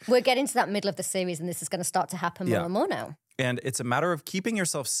injured. We're getting to that middle of the series, and this is going to start to happen more and more now. And it's a matter of keeping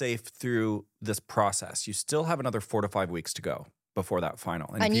yourself safe through this process. You still have another 4 to 5 weeks to go before that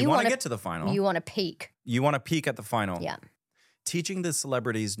final. And if you want to get to the final. You want to peak. You want to peak at the final. Yeah. Teaching the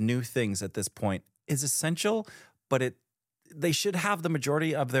celebrities new things at this point is essential, but they should have the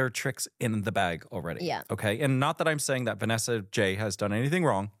majority of their tricks in the bag already. Yeah. Okay? And not that I'm saying that Vanessa J has done anything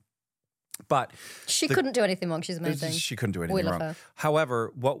wrong, but she couldn't do anything wrong. She's amazing. She couldn't do anything wrong.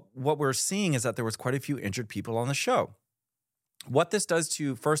 However, what we're seeing is that there was quite a few injured people on the show. What this does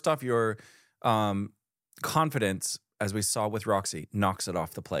to, first off, your confidence, as we saw with Roxy, knocks it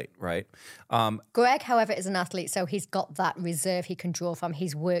off the plate, right? Greg, however, is an athlete, so he's got that reserve he can draw from.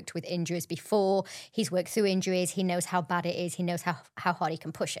 He's worked with injuries before. He's worked through injuries. He knows how bad it is. He knows how hard he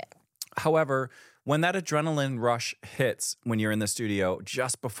can push it. However, when that adrenaline rush hits when you're in the studio,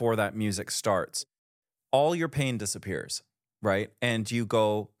 just before that music starts, all your pain disappears, right? And you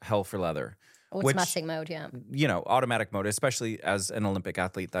go hell for leather. Automatic mode, yeah. Automatic mode, especially as an Olympic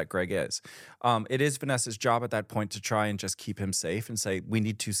athlete that Greg is. It is Vanessa's job at that point to try and just keep him safe and say, we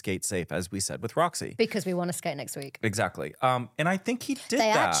need to skate safe, as we said with Roxy. Because we want to skate next week. Exactly. And I think he did that. They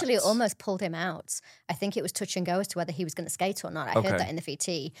actually almost pulled him out. I think it was touch and go as to whether he was going to skate or not. I heard that in the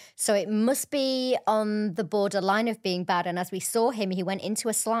VT. So it must be on the borderline of being bad. And as we saw him, he went into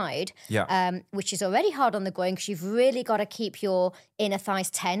a slide, which is already hard on the groin because you've really got to keep your inner thighs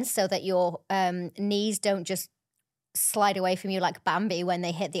tense so that your knees don't just slide away from you like Bambi when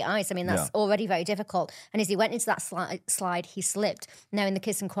they hit the ice. I mean, that's already very difficult. And as he went into that slide, he slipped. Now, in the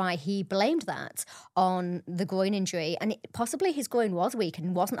Kiss and Cry, he blamed that on the groin injury. And possibly his groin was weak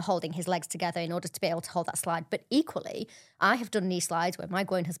and wasn't holding his legs together in order to be able to hold that slide. But equally, I have done knee slides where my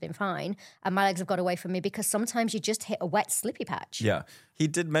groin has been fine and my legs have got away from me because sometimes you just hit a wet, slippy patch. Yeah. He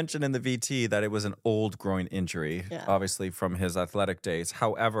did mention in the VT that it was an old groin injury, obviously from his athletic days.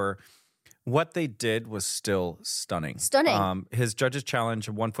 However, what they did was still stunning. His judges' challenge,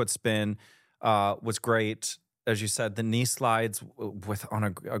 a 1 foot spin, was great. As you said, the knee slides on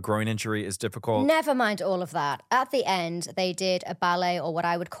a groin injury is difficult. Never mind all of that. At the end, they did a ballet or what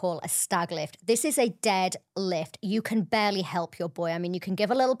I would call a stag lift. This is a dead lift. You can barely help your boy. I mean, you can give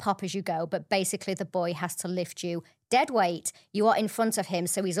a little pop as you go, but basically the boy has to lift you. Dead weight, you are in front of him,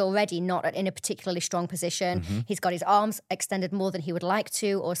 so he's already not in a particularly strong position. Mm-hmm. He's got his arms extended more than he would like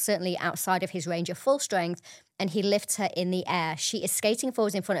to, or certainly outside of his range of full strength, and he lifts her in the air. She is skating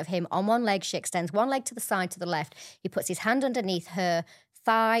forwards in front of him on one leg. She extends one leg to the side to the left. He puts his hand underneath her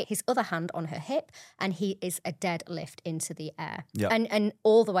thigh, his other hand on her hip, and he is a dead lift into the air. Yep. And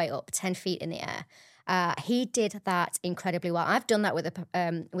all the way up, 10 feet in the air. He did that incredibly well. I've done that with a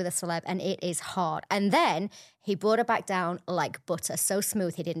celeb, and it is hard. And then he brought it back down like butter, so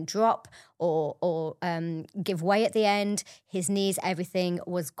smooth. He didn't drop or give way at the end. His knees, everything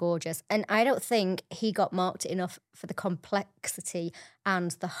was gorgeous. And I don't think he got marked enough for the complexity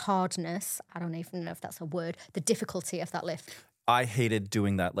and the hardness. I don't even know if that's a word. The difficulty of that lift. I hated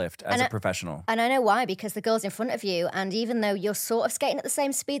doing that lift as a professional. And I know why, because the girl's in front of you, and even though you're sort of skating at the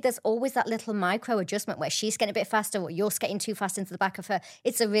same speed, there's always that little micro adjustment where she's getting a bit faster or you're skating too fast into the back of her.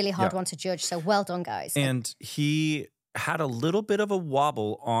 It's a really hard one to judge, so well done, guys. And he had a little bit of a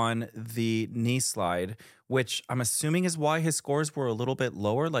wobble on the knee slide, which I'm assuming is why his scores were a little bit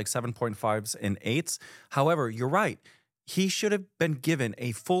lower, like 7.5s and 8s. However, you're right. He should have been given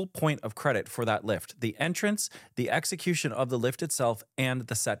a full point of credit for that lift. The entrance, the execution of the lift itself, and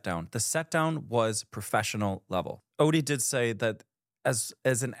the set down. The set down was professional level. Odie did say that as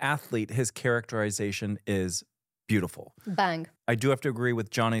an athlete, his characterization is beautiful. Bang. I do have to agree with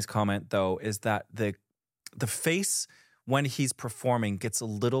Johnny's comment, though, is that the face when he's performing gets a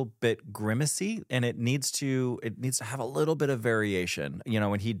little bit grimacy, and it needs to have a little bit of variation. You know,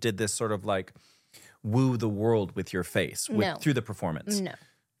 when he did this sort of like woo the world with your face through the performance.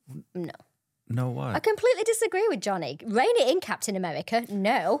 No. No what? I completely disagree with Johnny. Rein it in, Captain America.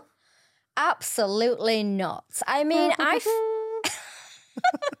 No. Absolutely not. I mean,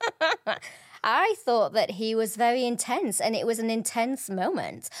 I thought that he was very intense, and it was an intense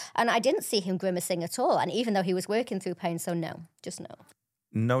moment. And I didn't see him grimacing at all. And even though he was working through pain, so no. Just no.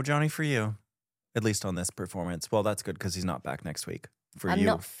 No Johnny for you. At least on this performance. Well, that's good because he's not back next week. I'm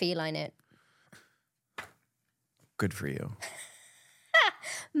not feeling it. Good for you.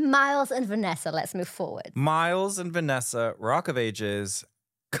 Miles and Vanessa, let's move forward. Miles and Vanessa, Rock of Ages.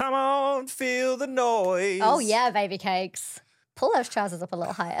 Come on, feel the noise. Oh, yeah, baby cakes. Pull those trousers up a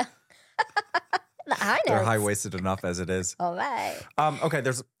little higher. The high notes. They're high-waisted enough as it is. All right. Okay,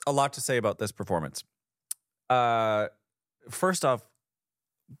 there's a lot to say about this performance. First off,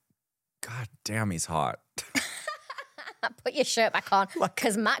 God damn, he's hot. Put your shirt back on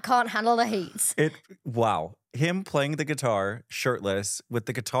because Matt can't handle the heat. Wow. Him playing the guitar shirtless with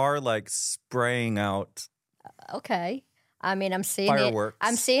the guitar like spraying out. Okay. I mean, I'm seeing fireworks.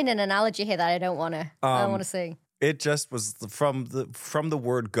 I'm seeing an analogy here that I don't want to see. It just was from the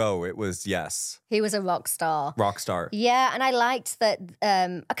word go. It was yes. He was a rock star. Rock star. Yeah, and I liked that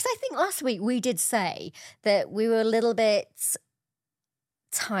because I think last week we did say that we were a little bit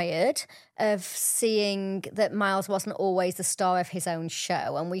tired of seeing that Miles wasn't always the star of his own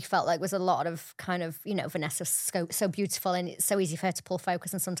show, and we felt like there was a lot of kind of, Vanessa's so beautiful and it's so easy for her to pull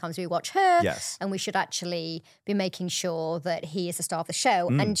focus, and sometimes we watch her, yes, and we should actually be making sure that he is the star of the show.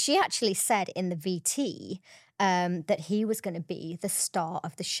 And she actually said in the VT that he was going to be the star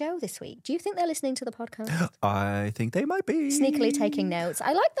of the show this week. Do you think they're listening to the podcast? I think they might be. Sneakily taking notes.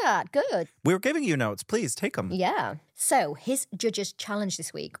 I like that. Good. We're giving you notes. Please take them. Yeah. So his judge's challenge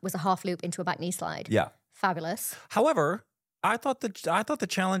this week was a half loop into a back knee slide. Yeah. Fabulous. However, I thought the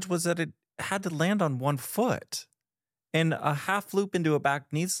challenge was that it had to land on one foot. And a half loop into a back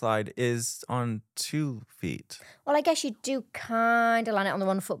knee slide is on 2 feet. Well, I guess you do kind of land it on the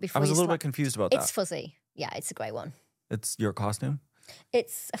 1 foot before I was you a little bit confused about that. It's fuzzy. Yeah, it's a grey one. It's your costume?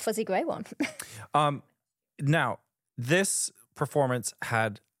 It's a fuzzy grey one. Now, this performance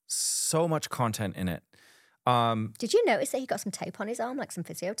had so much content in it. Did you notice that he got some tape on his arm, like some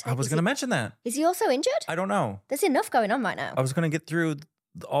physio tape? I was going to mention that. Is he also injured? I don't know. There's enough going on right now. I was going to get through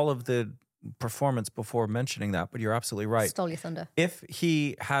all of the performance before mentioning that, but you're absolutely right. Stole your thunder. If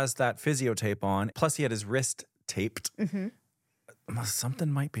he has that physio tape on, plus he had his wrist taped, something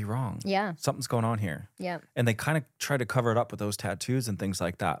might be wrong. Yeah. Something's going on here. Yeah. And they kind of try to cover it up with those tattoos and things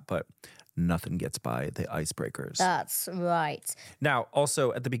like that, but nothing gets by the icebreakers. That's right. Now,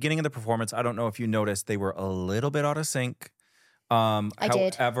 also at the beginning of the performance, I don't know if you noticed, they were a little bit out of sync. I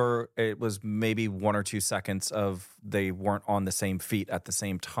did. However, it was maybe 1 or 2 seconds of they weren't on the same feet at the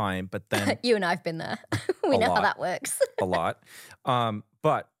same time, but then... You and I have been there. We know how that works. A lot.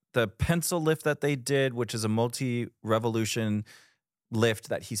 But the pencil lift that they did, which is a multi-revolution lift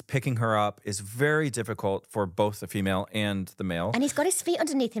that he's picking her up, is very difficult for both the female and the male. And he's got his feet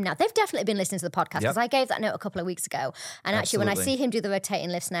underneath him now. They've definitely been listening to the podcast because I gave that note a couple of weeks ago. And actually, when I see him do the rotating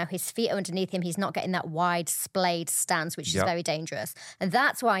lifts now, his feet are underneath him. He's not getting that wide splayed stance, which is very dangerous. And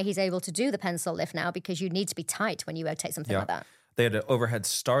that's why he's able to do the pencil lift now, because you need to be tight when you rotate something like that. They had an overhead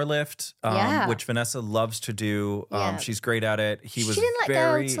star lift, which Vanessa loves to do. She's great at it. She didn't let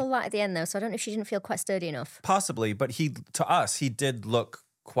go till right at the end, though, so I don't know if she didn't feel quite sturdy enough. Possibly, but to us, he did look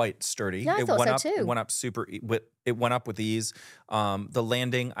quite sturdy. Yeah, I thought so too. It went up it went up with ease. The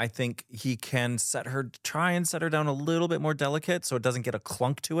landing, I think he can try and set her down a little bit more delicate so it doesn't get a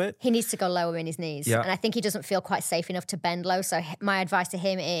clunk to it. He needs to go lower in his knees. Yeah. And I think he doesn't feel quite safe enough to bend low. So my advice to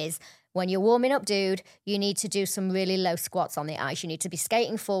him is, when you're warming up, dude, you need to do some really low squats on the ice. You need to be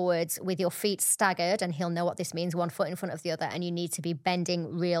skating forwards with your feet staggered, and he'll know what this means, 1 foot in front of the other, and you need to be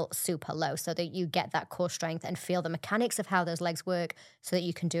bending real super low so that you get that core strength and feel the mechanics of how those legs work so that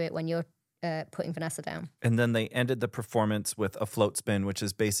you can do it when you're putting Vanessa down. And then they ended the performance with a float spin, which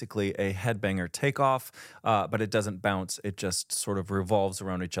is basically a headbanger takeoff, but it doesn't bounce. It just sort of revolves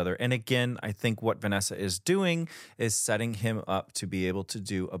around each other. And again, I think what Vanessa is doing is setting him up to be able to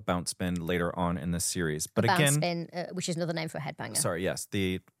do a bounce spin later on in the series. But bounce again, spin, which is another name for a headbanger. Sorry, yes.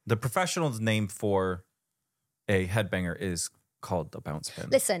 The professional's name for a headbanger is called a bounce spin.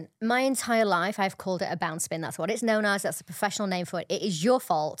 Listen, my entire life I've called it a bounce spin. That's what it's known as. That's a professional name for it. It is your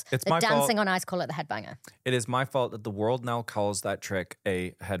fault. It's that my Dancing fault. on Ice call it the headbanger. It is my fault that the world now calls that trick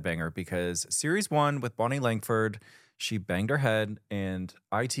a headbanger, because Series 1 with Bonnie Langford, she banged her head and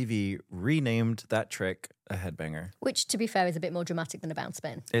ITV renamed that trick a headbanger. Which, to be fair, is a bit more dramatic than a bounce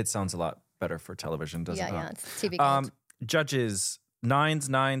spin. It sounds a lot better for television, doesn't it? Yeah, it's TV gold. Judges, 9s,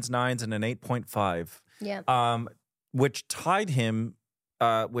 9s, 9s, and an 8.5. Yeah. Which tied him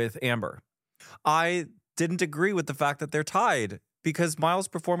with Amber. I didn't agree with the fact that they're tied, because Miles'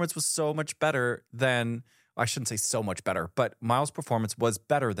 performance was so much better than, I shouldn't say so much better, but Miles' performance was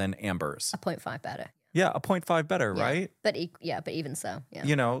better than Amber's. A 0.5 better. Yeah, a 0.5 better, right? But even so, yeah.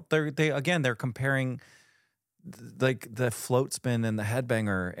 You know, they're comparing like the float spin and the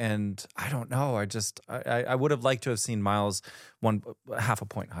headbanger, and I don't know. I would have liked to have seen Miles half a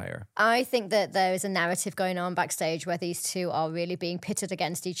point higher. I think that there is a narrative going on backstage where these two are really being pitted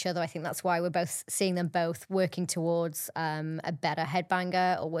against each other. I think that's why we're both seeing them both working towards a better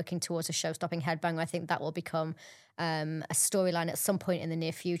headbanger or working towards a show-stopping headbanger. I think that will become a storyline at some point in the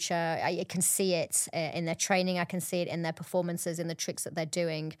near future. I can see it in their training. I can see it in their performances, in the tricks that they're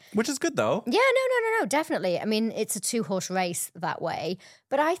doing. Which is good, though. Yeah, no, definitely. I mean, it's a 2-horse race that way.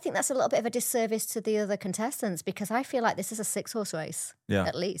 But I think that's a little bit of a disservice to the other contestants because I feel like this is a 6-horse race,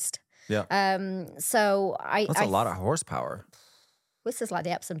 at least. Yeah. That's a lot of horsepower. This is like the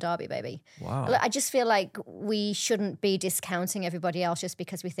Epsom Derby, baby. Wow. I just feel like we shouldn't be discounting everybody else just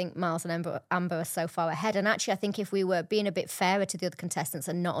because we think Miles and Amber are so far ahead. And actually, I think if we were being a bit fairer to the other contestants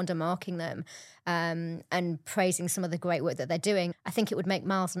and not undermarking them and praising some of the great work that they're doing, I think it would make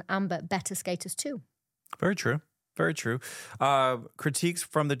Miles and Amber better skaters too. Very true. Very true. Critiques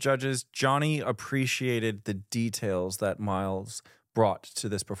from the judges. Johnny appreciated the details that Miles brought to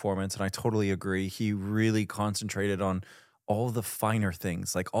this performance, and I totally agree. He really concentrated on all the finer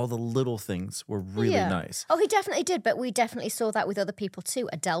things, like all the little things were really nice. Oh, he definitely did, but we definitely saw that with other people too.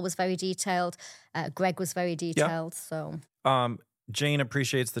 Adele was very detailed. Greg was very detailed. So, Jane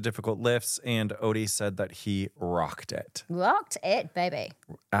appreciates the difficult lifts, and Odie said that he rocked it. Rocked it, baby.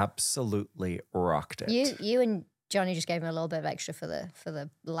 Absolutely rocked it. You and Johnny just gave him a little bit of extra for the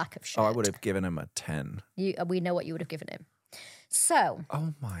lack of shirt. Oh, I would have given him a 10. We know what you would have given him. So.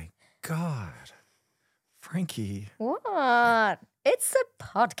 Oh my God. Frankie. What? It's a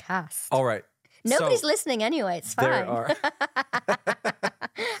podcast. All right. Nobody's listening anyway. It's fine. There are.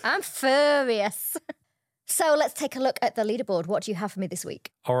 I'm furious. So let's take a look at the leaderboard. What do you have for me this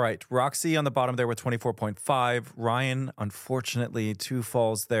week? All right. Roxy on the bottom there with 24.5. Ryan, unfortunately, 2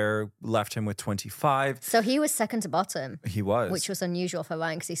 falls there, left him with 25. So he was second to bottom. He was. Which was unusual for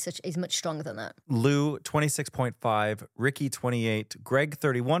Ryan because he's much stronger than that. Lou, 26.5. Ricky, 28. Greg,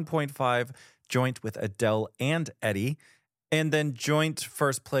 31.5. Joint with Adele and Eddie. And then joint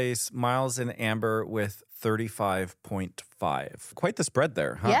first place, Miles and Amber with 35.5. Quite the spread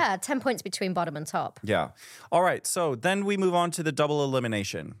there, huh? Yeah, 10 points between bottom and top. Yeah. All right, so then we move on to the double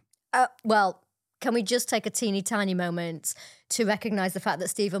elimination. Well, can we just take a teeny tiny moment to recognize the fact that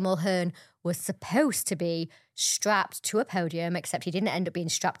Stephen Mulhern was supposed to be strapped to a podium, except he didn't end up being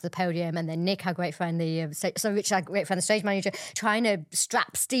strapped to the podium. And then Nick, our great friend, Rich, our great friend, the stage manager, trying to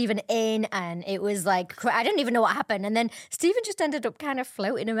strap Stephen in. And it was like, I didn't even know what happened. And then Stephen just ended up kind of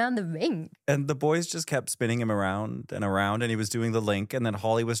floating around the ring. And the boys just kept spinning him around and around. And he was doing the link. And then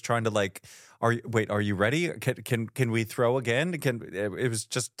Holly was trying to like, are you ready? Can we throw again? It was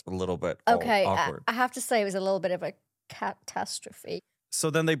just a little bit awkward. I have to say it was a little bit of a catastrophe. So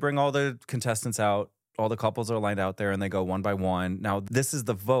then they bring all the contestants out. All the couples are lined out there and they go one by one. Now, this is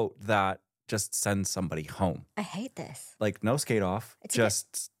the vote that just sends somebody home. I hate this. Like, no skate off,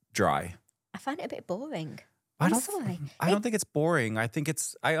 just dry. I find it a bit boring. I don't think it's boring.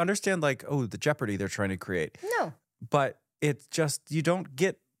 I understand, like, the jeopardy they're trying to create. No. But it's just, you don't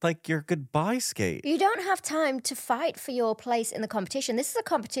get like your goodbye skate. You don't have time to fight for your place in the competition. This is a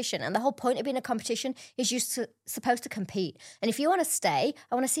competition, and the whole point of being a competition is you're supposed to compete. And if you want to stay,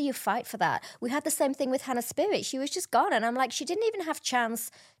 I want to see you fight for that. We had the same thing with Hannah Spirit. She was just gone, and I'm like, she didn't even have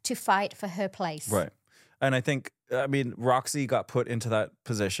chance to fight for her place. Right. And I think, Roxy got put into that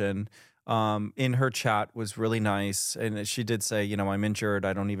position. In her chat was really nice. And she did say, I'm injured.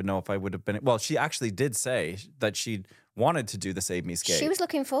 I don't even know if I would have been. Well, she actually did say that she wanted to do the Save Me skate. She was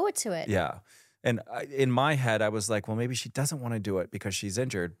looking forward to it. Yeah. And in my head, I was like, well, maybe she doesn't want to do it because she's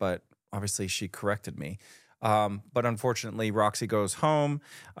injured. But obviously she corrected me. But unfortunately, Roxy goes home.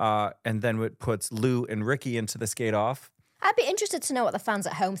 And then it puts Lou and Ricky into the skate off. I'd be interested to know what the fans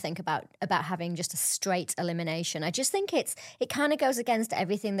at home think about having just a straight elimination. I just think it kind of goes against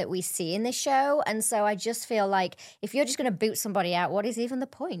everything that we see in this show. And so I just feel like if you're just going to boot somebody out, what is even the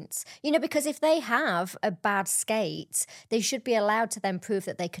point? Because if they have a bad skate, they should be allowed to then prove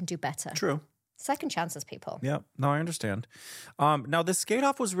that they can do better. True. Second chances, people. Yeah, no, I understand. Now, the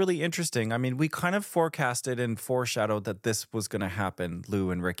skate-off was really interesting. I mean, we kind of forecasted and foreshadowed that this was going to happen,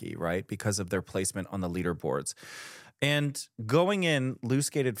 Lou and Ricky, right? Because of their placement on the leaderboards. And going in, Lou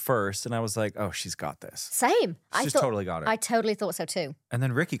skated first, and I was like, oh, she's got this. Same. She's totally got it. I totally thought so too. And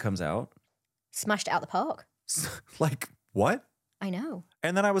then Ricky comes out. Smashed it out the park. Like, what? I know.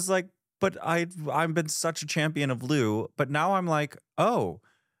 And then I was like, but I've been such a champion of Lou, but now I'm like, oh,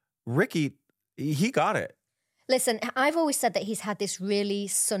 Ricky, he got it. Listen, I've always said that he's had this really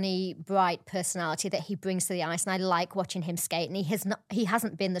sunny, bright personality that he brings to the ice, and I like watching him skate. And he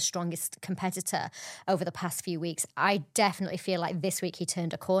hasn't been the strongest competitor over the past few weeks. I definitely feel like this week he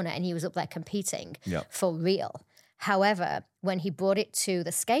turned a corner and he was up there competing for real. However, when he brought it to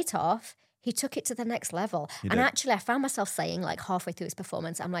the skate off, he took it to the next level. He and did. actually, I found myself saying, like, halfway through his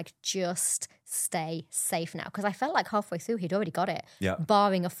performance, I'm like, just stay safe now. Because I felt like halfway through, he'd already got it,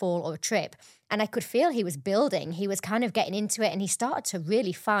 barring a fall or a trip. And I could feel he was building. He was kind of getting into it, and he started to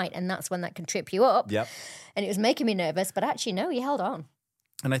really fight, and that's when that can trip you up. Yep. And it was making me nervous, but actually, no, he held on.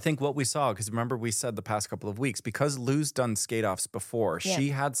 And I think what we saw, because remember we said the past couple of weeks, because Lou's done skate-offs before, she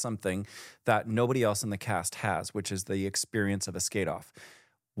had something that nobody else in the cast has, which is the experience of a skate-off.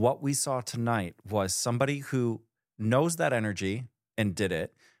 What we saw tonight was somebody who knows that energy and did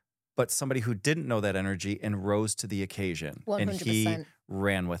it, but somebody who didn't know that energy and rose to the occasion. 100%. And he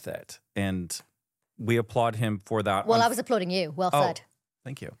ran with it. And we applaud him for that. Well, I was applauding you. Well said.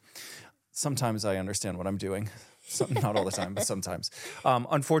 Thank you. Sometimes I understand what I'm doing. Not all the time, but sometimes.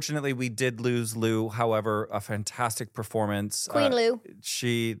 Unfortunately, we did lose Lou. However, a fantastic performance. Queen Lou.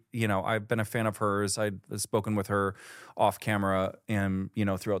 She, I've been a fan of hers. I've spoken with her off camera and,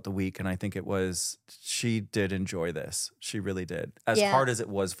 throughout the week. And I think she did enjoy this. She really did. As hard as it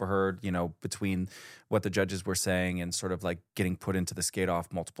was for her, between what the judges were saying and sort of like getting put into the skate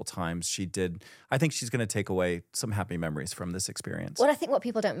off multiple times, she did. I think she's going to take away some happy memories from this experience. Well, I think what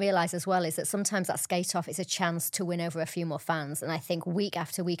people don't realize as well is that sometimes that skate off is a chance to win over a few more fans. And I think week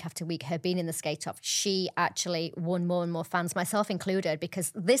after week after week, her being in the skate off, she actually won more and more fans, myself included,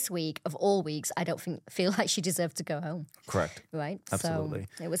 because this week of all weeks, I don't feel like she deserved to go home. Correct. Right? Absolutely.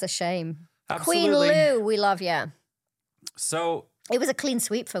 So it was a shame. Absolutely. Queen Lou, we love you. So it was a clean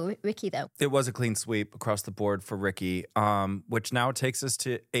sweep for Ricky, though. It was a clean sweep across the board for Ricky, which now takes us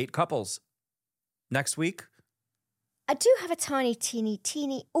to 8 couples. Next week, I do have a teeny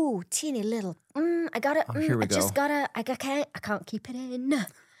little. I got it. Here we go. I can't keep it in.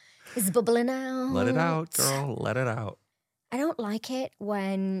 It's bubbling out. Let it out, girl. Let it out. I don't like it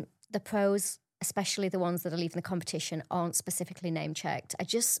when the pros, especially the ones that are leaving the competition, aren't specifically name checked. It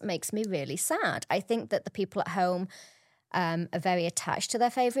just makes me really sad. I think that the people at home are very attached to their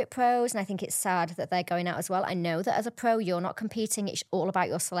favourite pros, and I think it's sad that they're going out as well. I know that as a pro, you're not competing. It's all about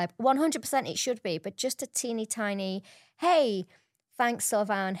your celeb. 100% it should be, but just a teeny tiny, hey, thanks,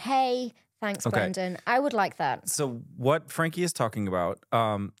 Sylvan. Hey, thanks, Brendan. I would like that. So what Frankie is talking about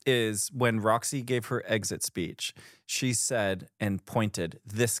is when Roxy gave her exit speech, she said and pointed,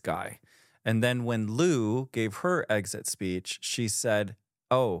 this guy. And then when Lou gave her exit speech, she said,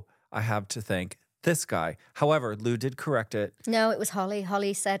 oh, I have to thank this guy. However, Lou did correct it. No, it was Holly.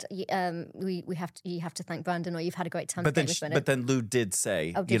 Holly said, you have to thank Brandon, or you've had a great time. But then Lou did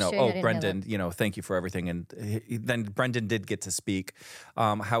say, Brendan, thank you for everything. And then Brendan did get to speak.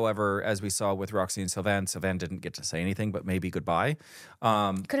 However, as we saw with Roxy and Sylvan didn't get to say anything, but maybe goodbye.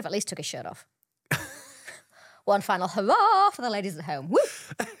 Could have at least took his shirt off. One final hurrah for the ladies at home. Woo!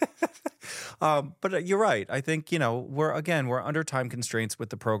 But you're right. I think, we're under time constraints with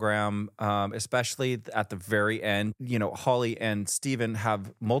the program, especially at the very end. Holly and Steven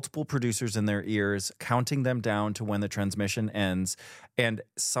have multiple producers in their ears, counting them down to when the transmission ends. And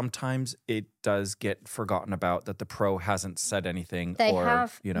sometimes it does get forgotten about that the pro hasn't said anything. They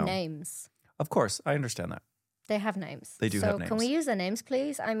have names. Of course, I understand that. They have names. They do have names. So can we use their names,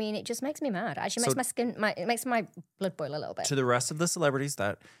 please? I mean, it just makes me mad. Actually, it makes my blood boil a little bit. To the rest of the celebrities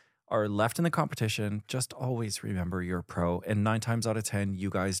that are left in the competition, just always remember you're a pro. And 9 times out of 10, you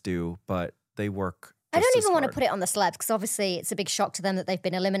guys do, but they work. I don't even want to put it on the celebs because obviously it's a big shock to them that they've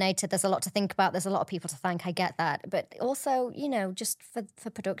been eliminated. There's a lot to think about. There's a lot of people to thank. I get that. But also, just for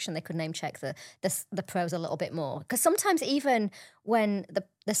production, they could name check the pros a little bit more. Because sometimes even when the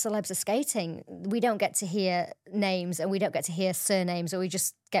celebs are skating, we don't get to hear names and we don't get to hear surnames, or we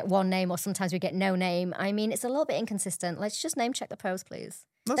just get one name, or sometimes we get no name. I mean, it's a little bit inconsistent. Let's just name check the pros, please.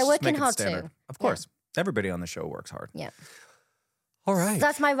 They're working hard too. Of course. Yeah. Everybody on the show works hard. Yeah. All right. So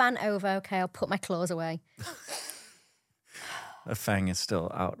that's my rant over. Okay, I'll put my claws away. A fang is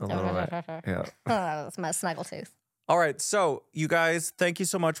still out a little bit. Yeah. That's my snaggletooth. All right. So, you guys, thank you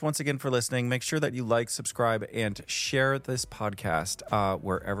so much once again for listening. Make sure that you like, subscribe, and share this podcast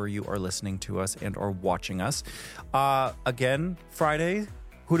wherever you are listening to us and or watching us. Again, Friday,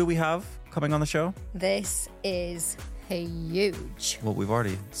 who do we have coming on the show? This is huge. Well, we've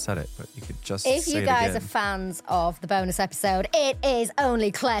already said it, but you could just say it again. If you guys are fans of the bonus episode, it is only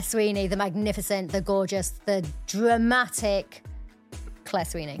Claire Sweeney, the magnificent, the gorgeous, the dramatic Claire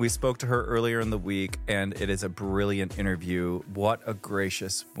Sweeney. We spoke to her earlier in the week, and it is a brilliant interview. What a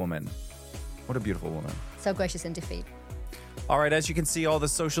gracious woman. What a beautiful woman. So gracious in defeat. All right, as you can see, all the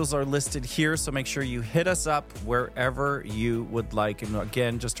socials are listed here, so make sure you hit us up wherever you would like. And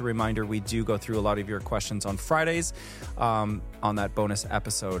again, just a reminder, we do go through a lot of your questions on Fridays on that bonus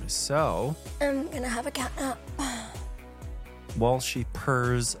episode. So I'm going to have a cat nap. while she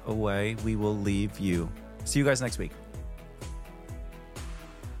purrs away, we will leave you. See you guys next week.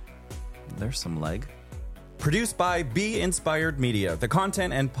 There's some leg. Produced by Be Inspired Media, the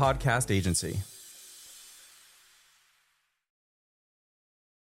content and podcast agency.